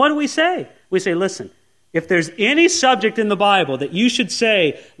 And what do we say? We say, listen, if there's any subject in the Bible that you should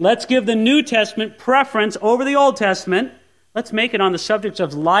say, let's give the New Testament preference over the Old Testament, let's make it on the subjects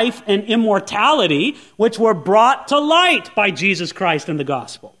of life and immortality, which were brought to light by Jesus Christ in the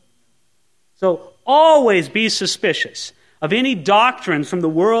gospel. So always be suspicious of any doctrines from the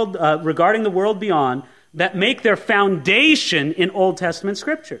world regarding the world beyond that make their foundation in Old Testament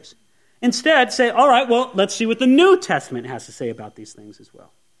scriptures. Instead, say, all right, well, let's see what the New Testament has to say about these things as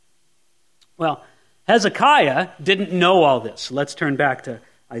well. Well, Hezekiah didn't know all this. Let's turn back to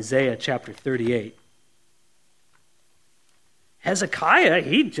Isaiah chapter 38. Hezekiah,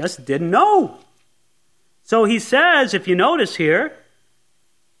 he just didn't know. So he says, if you notice here,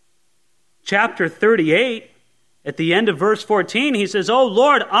 chapter 38, at the end of verse 14, he says, "O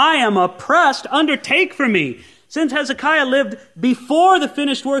Lord, I am oppressed, undertake for me." Since Hezekiah lived before the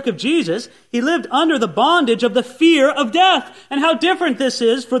finished work of Jesus, he lived under the bondage of the fear of death. And how different this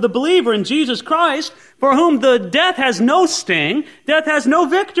is for the believer in Jesus Christ, for whom the death has no sting, death has no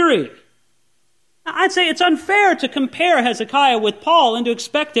victory. Now, I'd say it's unfair to compare Hezekiah with Paul and to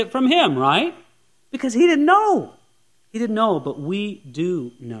expect it from him, right? Because he didn't know. He didn't know, but we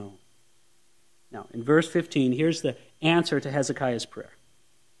do know. Now, in verse 15, here's the answer to Hezekiah's prayer.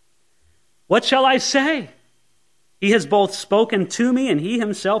 "What shall I say? He has both spoken to me, and he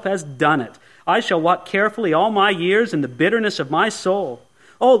himself has done it. I shall walk carefully all my years in the bitterness of my soul.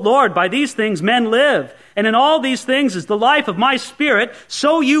 O Lord, by these things men live, and in all these things is the life of my spirit,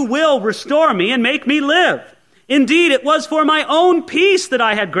 so you will restore me and make me live. Indeed, it was for my own peace that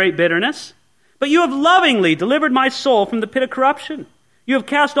I had great bitterness. But you have lovingly delivered my soul from the pit of corruption. You have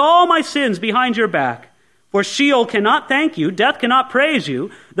cast all my sins behind your back. For Sheol cannot thank you, death cannot praise you.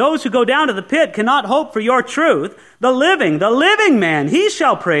 Those who go down to the pit cannot hope for your truth. The living man, he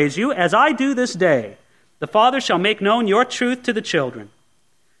shall praise you, as I do this day. The Father shall make known your truth to the children.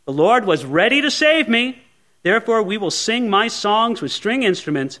 The Lord was ready to save me. Therefore we will sing my songs with string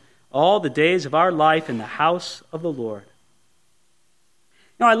instruments all the days of our life in the house of the Lord."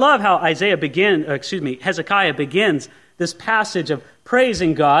 Now I love how Hezekiah begins this passage of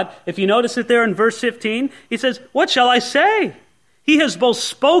praising God. If you notice it there in verse 15, he says, "What shall I say? He has both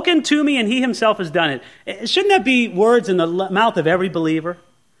spoken to me and he himself has done it." Shouldn't that be words in the mouth of every believer?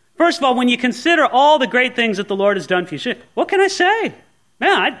 First of all, when you consider all the great things that the Lord has done for you, what can I say?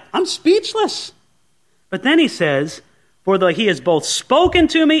 Man, I'm speechless. But then he says, he has both spoken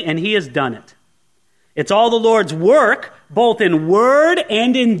to me and he has done it. It's all the Lord's work, both in word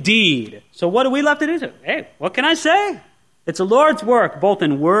and in deed. So what are we left to do? Hey, what can I say? It's the Lord's work, both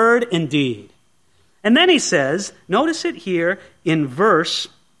in word and deed. And then he says, notice it here in verse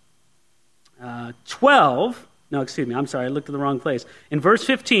 12, No, excuse me, I'm sorry, I looked at the wrong place. In verse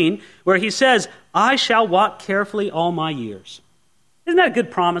 15, where he says, I shall walk carefully all my years. Isn't that a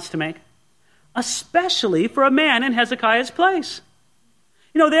good promise to make? Especially for a man in Hezekiah's place.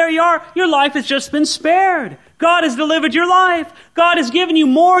 There you are. Your life has just been spared. God has delivered your life. God has given you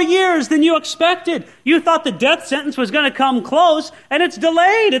more years than you expected. You thought the death sentence was going to come close, and it's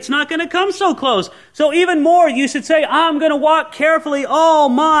delayed. It's not going to come so close. So even more, you should say, I'm going to walk carefully all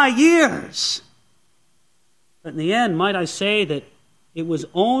my years. But in the end, might I say that it was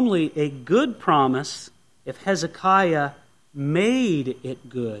only a good promise if Hezekiah made it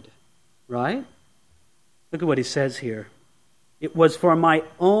good, right? Look at what he says here. It was for my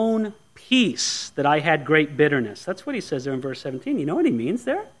own peace that I had great bitterness. That's what he says there in verse 17. You know what he means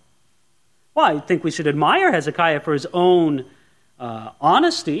there? Well, I think we should admire Hezekiah for his own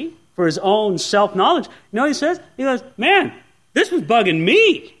honesty, for his own self-knowledge. You know what he says? He goes, man, this was bugging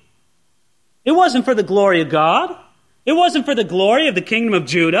me. It wasn't for the glory of God. It wasn't for the glory of the kingdom of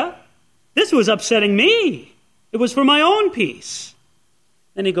Judah. This was upsetting me. It was for my own peace.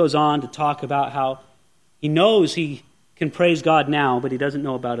 Then he goes on to talk about how he knows he can praise God now, but he doesn't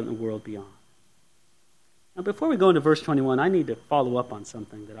know about it in the world beyond. Now, before we go into verse 21, I need to follow up on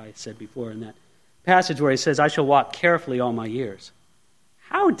something that I said before in that passage where he says, I shall walk carefully all my years.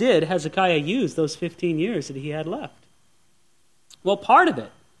 How did Hezekiah use those 15 years that he had left? Well, part of it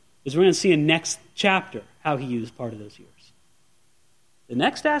is we're going to see in next chapter how he used part of those years. The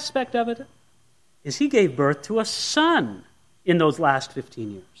next aspect of it is he gave birth to a son in those last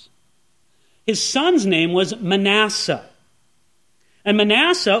 15 years. His son's name was Manasseh. And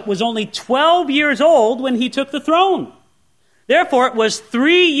Manasseh was only 12 years old when he took the throne. Therefore, it was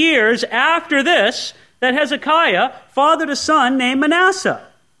 3 years after this that Hezekiah fathered a son named Manasseh.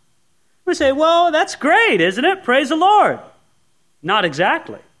 We say, well, that's great, isn't it? Praise the Lord. Not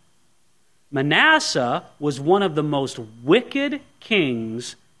exactly. Manasseh was one of the most wicked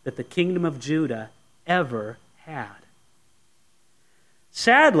kings that the kingdom of Judah ever had.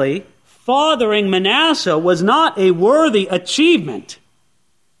 Sadly, fathering Manasseh was not a worthy achievement.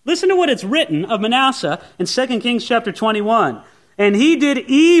 Listen to what it's written of Manasseh in 2 Kings chapter 21. And he did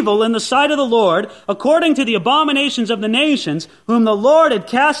evil in the sight of the Lord, according to the abominations of the nations, whom the Lord had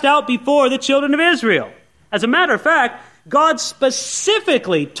cast out before the children of Israel. As a matter of fact, God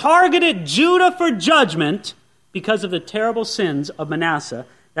specifically targeted Judah for judgment because of the terrible sins of Manasseh.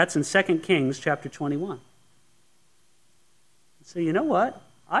 That's in 2 Kings chapter 21. So you know what?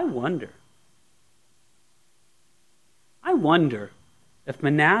 I wonder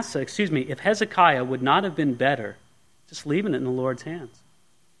if Hezekiah would not have been better just leaving it in the Lord's hands.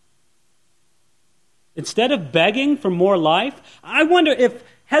 Instead of begging for more life, I wonder if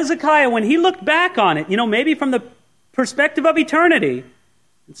Hezekiah, when he looked back on it, maybe from the perspective of eternity,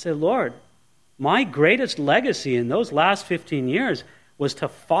 and said, Lord, my greatest legacy in those last 15 years was to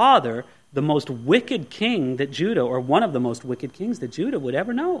father the most wicked king that Judah, or one of the most wicked kings that Judah would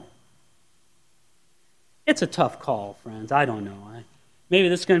ever know. It's a tough call, friends. I don't know. Maybe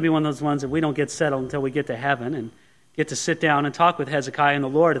this is going to be one of those ones that we don't get settled until we get to heaven and get to sit down and talk with Hezekiah and the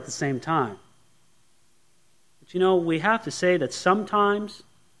Lord at the same time. But we have to say that sometimes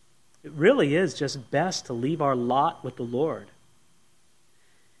it really is just best to leave our lot with the Lord.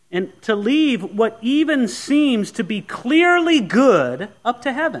 And to leave what even seems to be clearly good up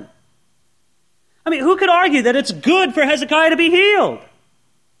to heaven. I mean, who could argue that it's good for Hezekiah to be healed?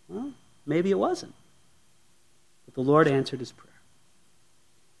 Well, maybe it wasn't. But the Lord answered his prayer.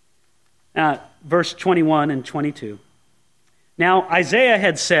 Verse 21 and 22. Now Isaiah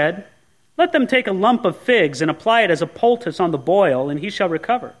had said, let them take a lump of figs and apply it as a poultice on the boil, and he shall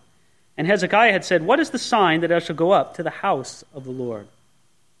recover. And Hezekiah had said, what is the sign that I shall go up to the house of the Lord?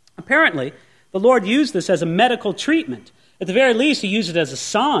 Apparently, the Lord used this as a medical treatment. At the very least, he used it as a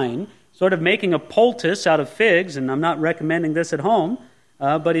sign, sort of making a poultice out of figs, and I'm not recommending this at home,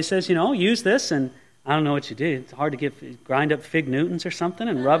 but he says, use this, and I don't know what you do. It's hard to grind up fig Newtons or something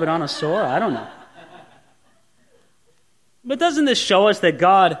and rub it on a sore. I don't know. But doesn't this show us that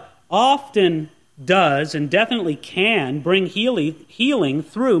God often does and definitely can bring healing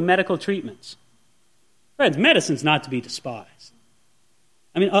through medical treatments? Friends, medicine's not to be despised.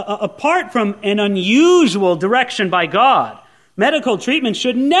 I mean, apart from an unusual direction by God, medical treatment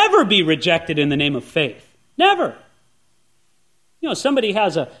should never be rejected in the name of faith. Never. Somebody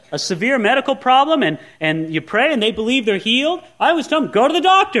has a severe medical problem and you pray and they believe they're healed. I always tell them, go to the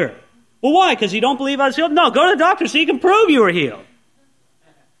doctor. Well, why? Because you don't believe I was healed? No, go to the doctor so you can prove you were healed.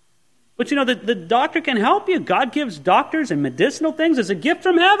 But the doctor can help you. God gives doctors and medicinal things as a gift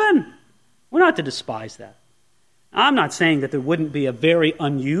from heaven. We're not to despise that. I'm not saying that there wouldn't be a very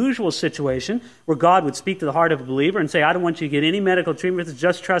unusual situation where God would speak to the heart of a believer and say, I don't want you to get any medical treatment,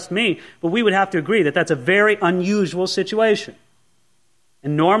 just trust me. But we would have to agree that that's a very unusual situation.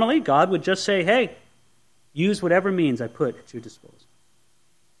 And normally, God would just say, hey, use whatever means I put at your disposal.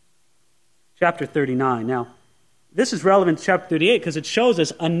 Chapter 39. Now, this is relevant to chapter 38 because it shows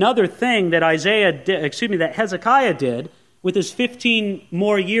us another thing that that Hezekiah did with his 15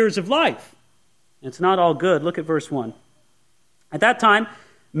 more years of life. It's not all good. Look at verse 1. At that time,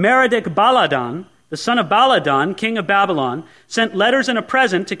 Merodach-Baladan, the son of Baladan, king of Babylon, sent letters and a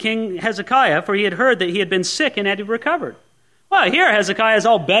present to King Hezekiah, for he had heard that he had been sick and had recovered. Well, here Hezekiah is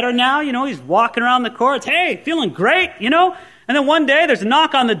all better now. He's walking around the courts. Hey, feeling great, And then one day there's a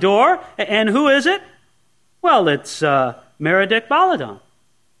knock on the door. And who is it? Well, it's Merodach-Baladan.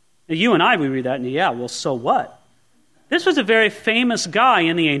 Now, you and I, we read that and well, so what? This was a very famous guy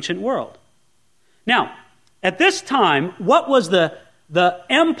in the ancient world. Now, at this time, what was the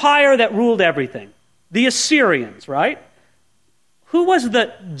empire that ruled everything? The Assyrians, right? Who was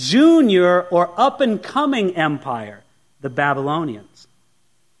the junior or up-and-coming empire? The Babylonians.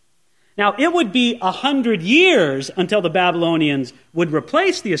 Now, it would be 100 years until the Babylonians would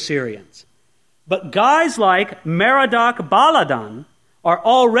replace the Assyrians. But guys like Merodach-Baladan are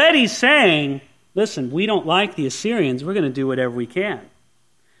already saying, listen, we don't like the Assyrians. We're going to do whatever we can.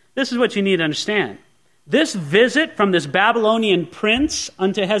 This is what you need to understand. This visit from this Babylonian prince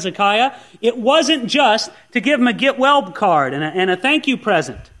unto Hezekiah, it wasn't just to give him a get well card and a thank you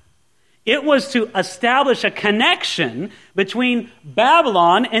present. It was to establish a connection between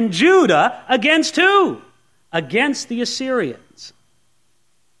Babylon and Judah against who? Against the Assyrians.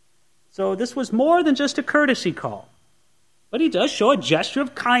 So this was more than just a courtesy call. But he does show a gesture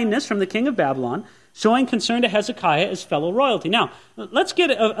of kindness from the king of Babylon, showing concern to Hezekiah as fellow royalty. Now, let's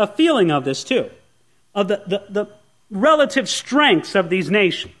get a feeling of this too, of the relative strengths of these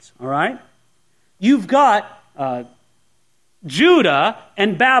nations, all right? You've got Judah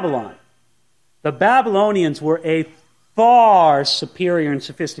and Babylon. The Babylonians were a far superior and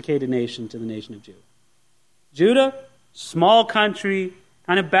sophisticated nation to the nation of Judah. Judah, small country,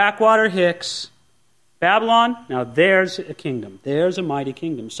 kind of backwater hicks. Babylon, now there's a kingdom. There's a mighty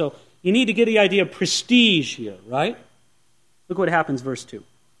kingdom. So you need to get the idea of prestige here, right? Look what happens, verse 2.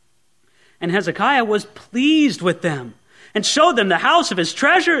 And Hezekiah was pleased with them and showed them the house of his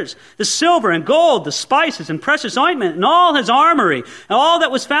treasures, the silver and gold, the spices and precious ointment, and all his armory, and all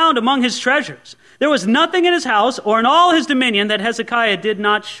that was found among his treasures. There was nothing in his house or in all his dominion that Hezekiah did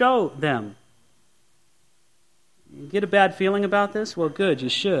not show them. You get a bad feeling about this? Well, good, you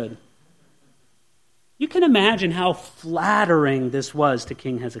should. You can imagine how flattering this was to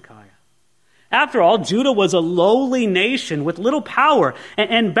King Hezekiah. After all, Judah was a lowly nation with little power,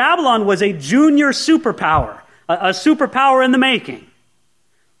 and Babylon was a junior superpower, a superpower in the making.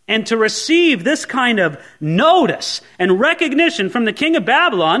 And to receive this kind of notice and recognition from the king of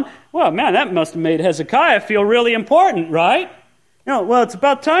Babylon, well, man, that must have made Hezekiah feel really important, right? Well, it's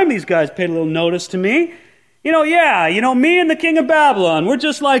about time these guys paid a little notice to me. Me and the king of Babylon, we're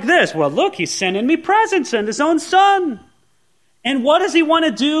just like this. Well, look, he's sending me presents and his own son. And what does he want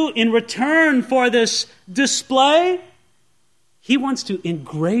to do in return for this display? He wants to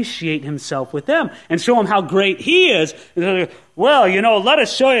ingratiate himself with them and show them how great he is. Well, let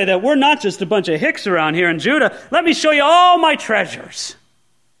us show you that we're not just a bunch of hicks around here in Judah. Let me show you all my treasures.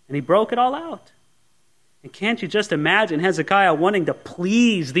 And he broke it all out. And can't you just imagine Hezekiah wanting to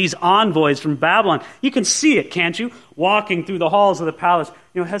please these envoys from Babylon? You can see it, can't you? Walking through the halls of the palace.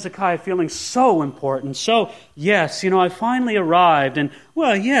 Hezekiah feeling so important. So, yes, I finally arrived. And,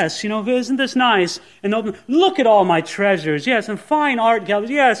 well, yes, isn't this nice? And look at all my treasures. Yes, and fine art galleries.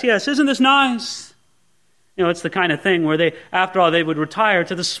 Yes, isn't this nice? It's the kind of thing where they would retire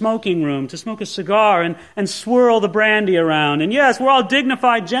to the smoking room to smoke a cigar and swirl the brandy around. And yes, we're all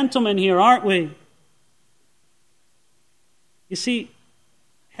dignified gentlemen here, aren't we? You see,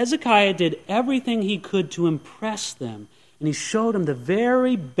 Hezekiah did everything he could to impress them, and he showed them the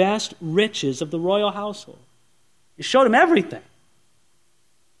very best riches of the royal household. He showed them everything.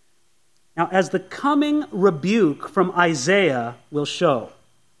 Now, as the coming rebuke from Isaiah will show,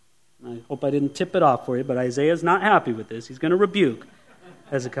 I hope I didn't tip it off for you, but Isaiah's not happy with this. He's going to rebuke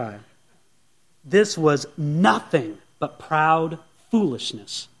Hezekiah. This was nothing but proud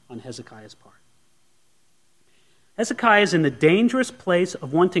foolishness on Hezekiah's part. Hezekiah is in the dangerous place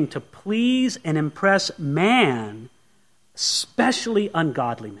of wanting to please and impress man, especially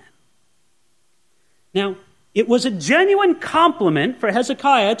ungodly men. Now, it was a genuine compliment for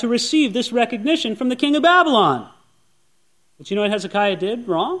Hezekiah to receive this recognition from the king of Babylon. But you know what Hezekiah did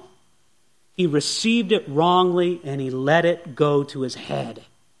wrong? he received it wrongly and he let it go to his head.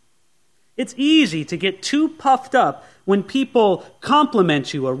 It's easy to get too puffed up when people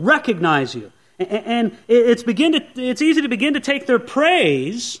compliment you or recognize you. And it's easy to begin to take their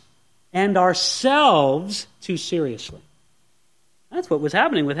praise and ourselves too seriously. That's what was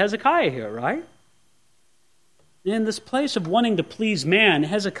happening with Hezekiah here, right? In this place of wanting to please man,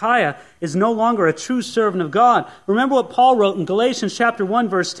 Hezekiah is no longer a true servant of God. Remember what Paul wrote in Galatians chapter 1,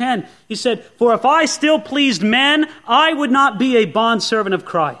 verse 10. He said, "For if I still pleased men, I would not be a bondservant of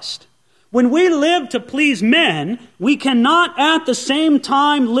Christ." When we live to please men, we cannot at the same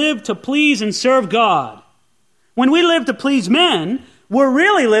time live to please and serve God. When we live to please men, we're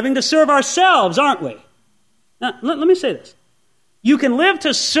really living to serve ourselves, aren't we? Now, let me say this. You can live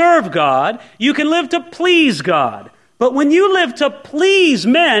to serve God, you can live to please God. But when you live to please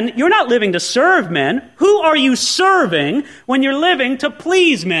men, you're not living to serve men. Who are you serving when you're living to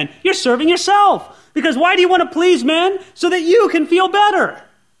please men? You're serving yourself. Because why do you want to please men? So that you can feel better.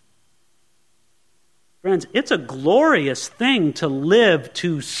 Friends, it's a glorious thing to live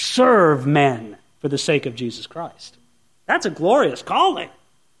to serve men for the sake of Jesus Christ. That's a glorious calling.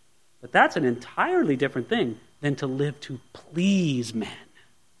 But that's an entirely different thing than to live to please men.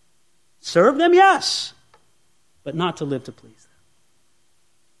 Serve them, yes, but not to live to please them.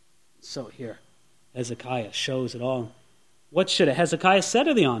 So here, Hezekiah shows it all. What should Hezekiah said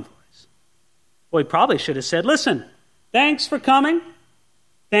to the envoys? Well, he probably should have said, "Listen, thanks for coming.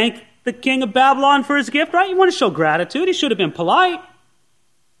 Thank the king of Babylon for his gift," right? You want to show gratitude. He should have been polite.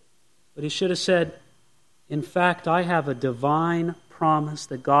 But he should have said, "In fact, I have a divine promise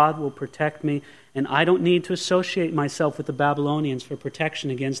that God will protect me, and I don't need to associate myself with the Babylonians for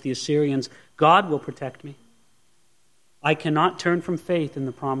protection against the Assyrians. God will protect me. I cannot turn from faith in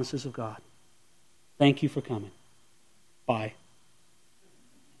the promises of God. Thank you for coming. Bye."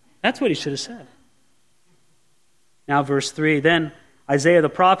 That's what he should have said. Now, verse 3, then Isaiah the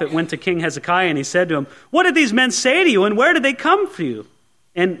prophet went to King Hezekiah and he said to him, "What did these men say to you, and where did they come for you?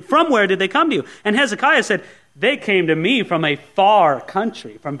 And from where did they come to you?" And Hezekiah said, "They came to me from a far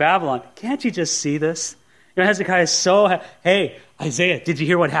country, from Babylon." Can't you just see this? You know, Hezekiah is so hey, Isaiah, did you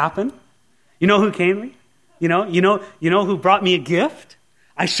hear what happened? You know who came to me? You know who brought me a gift?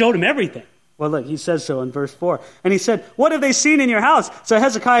 I showed him everything. Well, look, he says so in verse 4. And he said, "What have they seen in your house?" So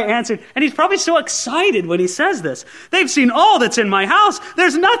Hezekiah answered, and he's probably so excited when he says this. "They've seen all that's in my house.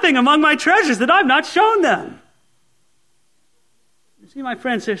 There's nothing among my treasures that I've not shown them." You see, my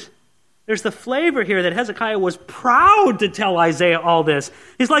friends, there's the flavor here that Hezekiah was proud to tell Isaiah all this.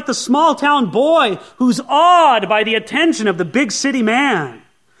 He's like the small town boy who's awed by the attention of the big city man.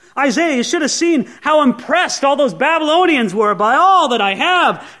 Isaiah, you should have seen how impressed all those Babylonians were by all that I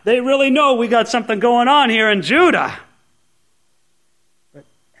have. They really know we got something going on here in Judah. But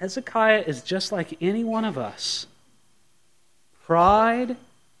Hezekiah is just like any one of us. Pride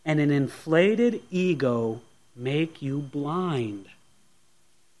and an inflated ego make you blind.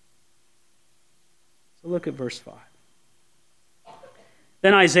 So look at verse 5.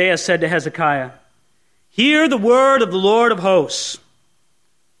 Then Isaiah said to Hezekiah, "Hear the word of the Lord of hosts."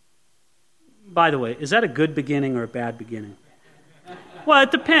 By the way, is that a good beginning or a bad beginning? Well,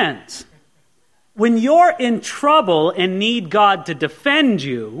 it depends. When you're in trouble and need God to defend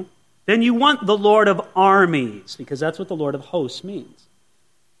you, then you want the Lord of armies, because that's what the Lord of hosts means.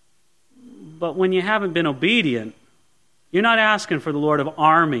 But when you haven't been obedient, you're not asking for the Lord of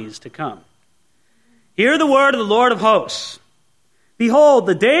armies to come. Hear the word of the Lord of hosts. Behold,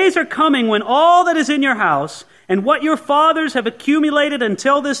 the days are coming when all that is in your house and what your fathers have accumulated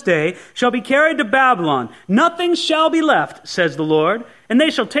until this day shall be carried to Babylon. Nothing shall be left, says the Lord. And they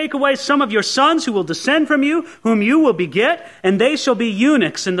shall take away some of your sons who will descend from you, whom you will beget, and they shall be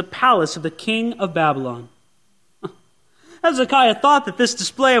eunuchs in the palace of the king of Babylon. Hezekiah thought that this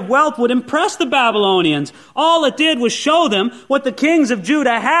display of wealth would impress the Babylonians. All it did was show them what the kings of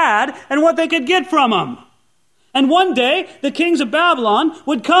Judah had and what they could get from them. And one day, the kings of Babylon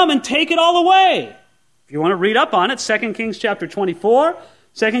would come and take it all away. If you want to read up on it, 2 Kings chapter 24,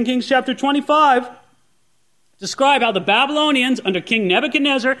 2 Kings chapter 25, describe how the Babylonians under King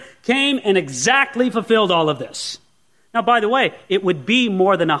Nebuchadnezzar came and exactly fulfilled all of this. Now, by the way, it would be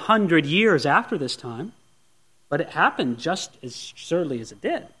more than 100 years after this time, but it happened just as surely as it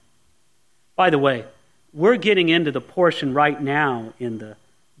did. By the way, we're getting into the portion right now in the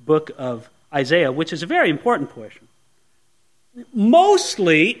book of Isaiah, which is a very important portion.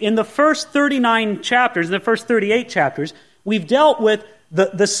 Mostly in the first 39 chapters, the first 38 chapters, we've dealt with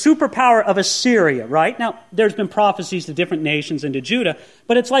the superpower of Assyria, right? Now, there's been prophecies to different nations and to Judah,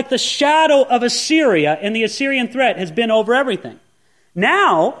 but it's like the shadow of Assyria, and the Assyrian threat has been over everything.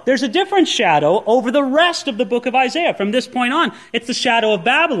 Now, there's a different shadow over the rest of the book of Isaiah. From this point on, it's the shadow of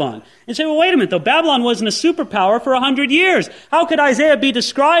Babylon. And say, well, wait a minute, though. Babylon wasn't a superpower for 100 years. How could Isaiah be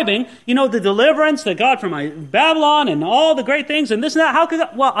describing, the deliverance that God from Babylon and all the great things and this and that? How could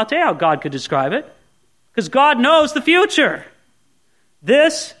God? Well, I'll tell you how God could describe it. Because God knows the future.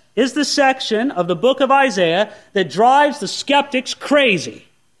 This is the section of the book of Isaiah that drives the skeptics crazy.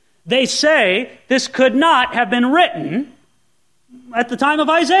 They say this could not have been written at the time of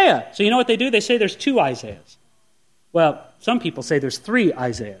Isaiah. So you know what they do? They say there's 2 Isaiahs. Well, some people say there's 3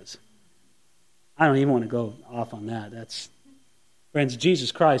 Isaiahs. I don't even want to go off on that. Friends,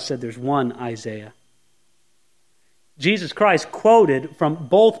 Jesus Christ said there's 1 Isaiah. Jesus Christ quoted from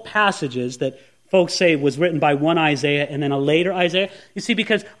both passages that folks say was written by 1 Isaiah and then a later Isaiah. You see,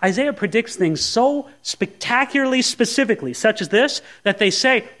 because Isaiah predicts things so spectacularly specifically, such as this, that they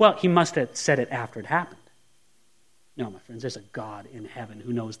say, well, he must have said it after it happened. No, my friends, there's a God in heaven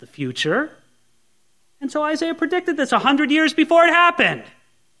who knows the future. And so Isaiah predicted this 100 years before it happened.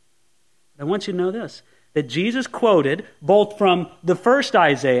 But I want you to know this, that Jesus quoted both from the first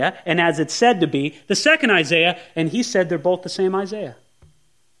Isaiah and as it's said to be, the second Isaiah, and he said they're both the same Isaiah.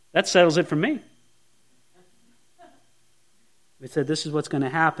 That settles it for me. He said this is what's going to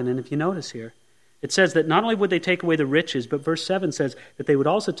happen. And if you notice here, it says that not only would they take away the riches, but verse 7 says that they would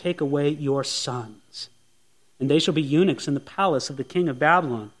also take away your sons. And they shall be eunuchs in the palace of the king of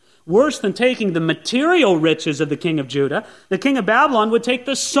Babylon. Worse than taking the material riches of the king of Judah, the king of Babylon would take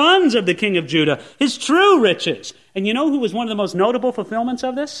the sons of the king of Judah, his true riches. And you know who was one of the most notable fulfillments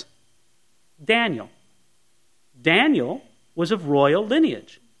of this? Daniel. Daniel was of royal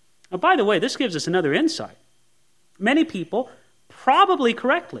lineage. Now, by the way, this gives us another insight. Many people, probably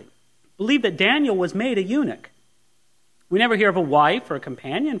correctly, believe that Daniel was made a eunuch. We never hear of a wife or a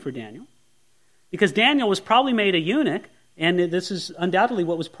companion for Daniel, because Daniel was probably made a eunuch, and this is undoubtedly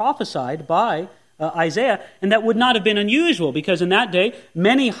what was prophesied by Isaiah, and that would not have been unusual, because in that day,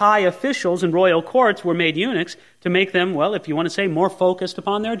 many high officials in royal courts were made eunuchs to make them, well, if you want to say, more focused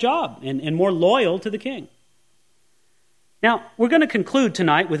upon their job and more loyal to the king. Now, we're going to conclude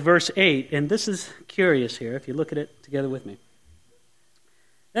tonight with verse 8, and this is curious here, if you look at it together with me.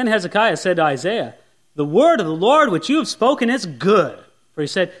 Then Hezekiah said to Isaiah, "The word of the Lord which you have spoken is good." For he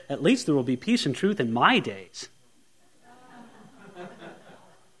said, "At least there will be peace and truth in my days."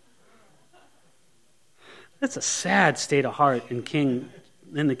 That's a sad state of heart in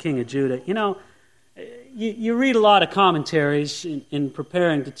the king of Judah. You read a lot of commentaries in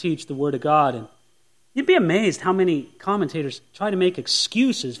preparing to teach the Word of God, and you'd be amazed how many commentators try to make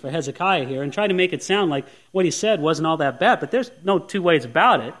excuses for Hezekiah here and try to make it sound like what he said wasn't all that bad. But there's no 2 ways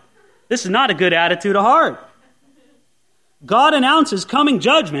about it. This is not a good attitude of heart. God announces coming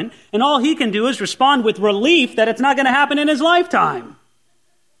judgment, and all he can do is respond with relief that it's not going to happen in his lifetime.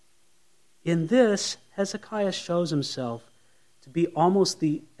 In this, Hezekiah shows himself to be almost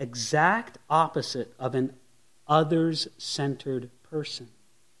the exact opposite of an others-centered person.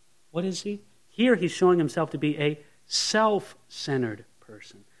 What is he? Here he's showing himself to be a self-centered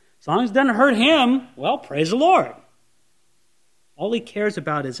person. As long as it doesn't hurt him, well, praise the Lord. All he cares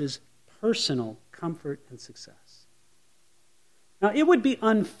about is his personal comfort and success. Now, it would be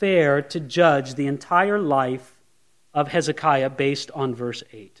unfair to judge the entire life of Hezekiah based on verse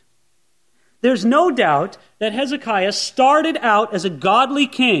 8. There's no doubt that Hezekiah started out as a godly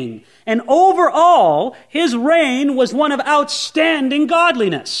king, and overall, his reign was one of outstanding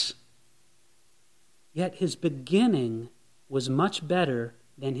godliness. Yet his beginning was much better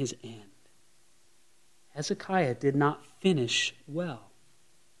than his end. Hezekiah did not finish well.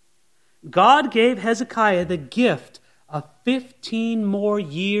 God gave Hezekiah the gift of 15 more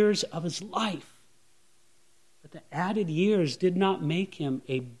years of his life. But the added years did not make him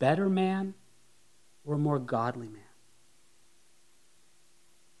a better man or a more godly man.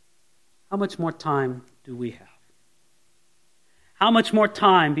 How much more time do we have? How much more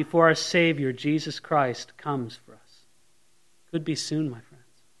time before our Savior, Jesus Christ, comes for us? Could be soon, my friends.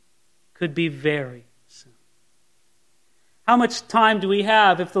 Could be very soon. How much time do we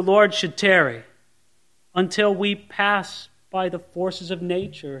have if the Lord should tarry until we pass by the forces of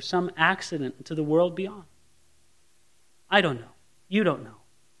nature or some accident to the world beyond? I don't know. You don't know.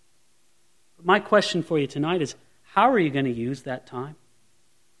 But my question for you tonight is, how are you going to use that time?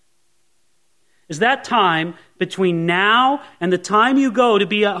 Is that time between now and the time you go to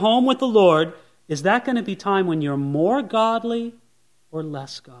be at home with the Lord, is that going to be time when you're more godly or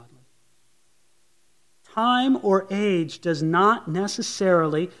less godly? Time or age does not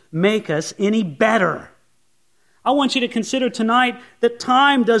necessarily make us any better. I want you to consider tonight that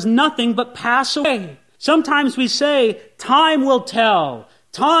time does nothing but pass away. Sometimes we say, time will tell,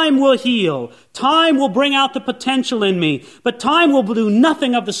 time will heal, time will bring out the potential in me, but time will do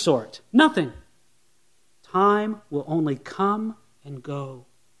nothing of the sort. Nothing. Time will only come and go.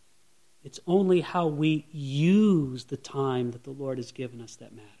 It's only how we use the time that the Lord has given us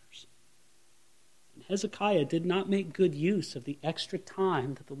that matters. And Hezekiah did not make good use of the extra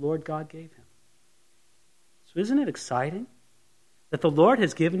time that the Lord God gave him. So isn't it exciting that the Lord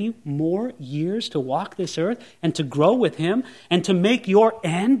has given you more years to walk this earth and to grow with Him and to make your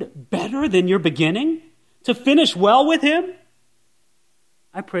end better than your beginning, to finish well with Him?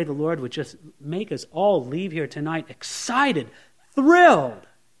 I pray the Lord would just make us all leave here tonight excited, thrilled,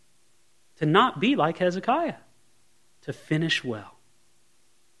 to not be like Hezekiah, to finish well.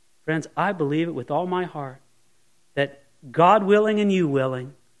 Friends, I believe it with all my heart that God willing and you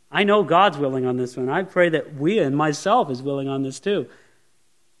willing, I know God's willing on this one. I pray that we and myself is willing on this too.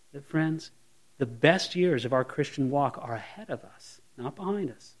 That, friends, the best years of our Christian walk are ahead of us, not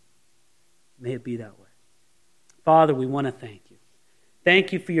behind us. May it be that way. Father, we want to thank you.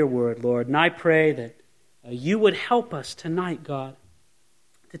 Thank you for your word, Lord. And I pray that you would help us tonight, God,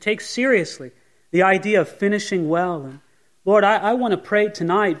 to take seriously the idea of finishing well. And Lord, I want to pray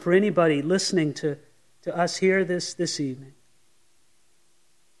tonight for anybody listening to us here this evening.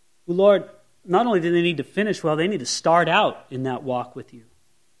 Lord, not only do they need to finish well, they need to start out in that walk with you.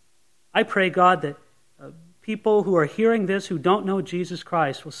 I pray, God, that people who are hearing this who don't know Jesus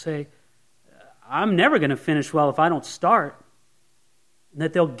Christ will say, I'm never going to finish well if I don't start. And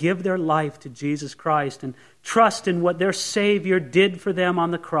that they'll give their life to Jesus Christ and trust in what their Savior did for them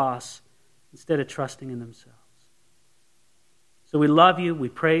on the cross instead of trusting in themselves. So we love you. We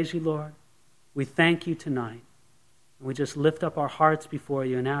praise you, Lord. We thank you tonight. And we just lift up our hearts before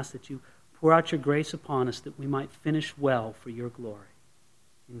you and ask that you pour out your grace upon us that we might finish well for your glory.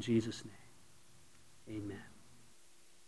 In Jesus' name, amen.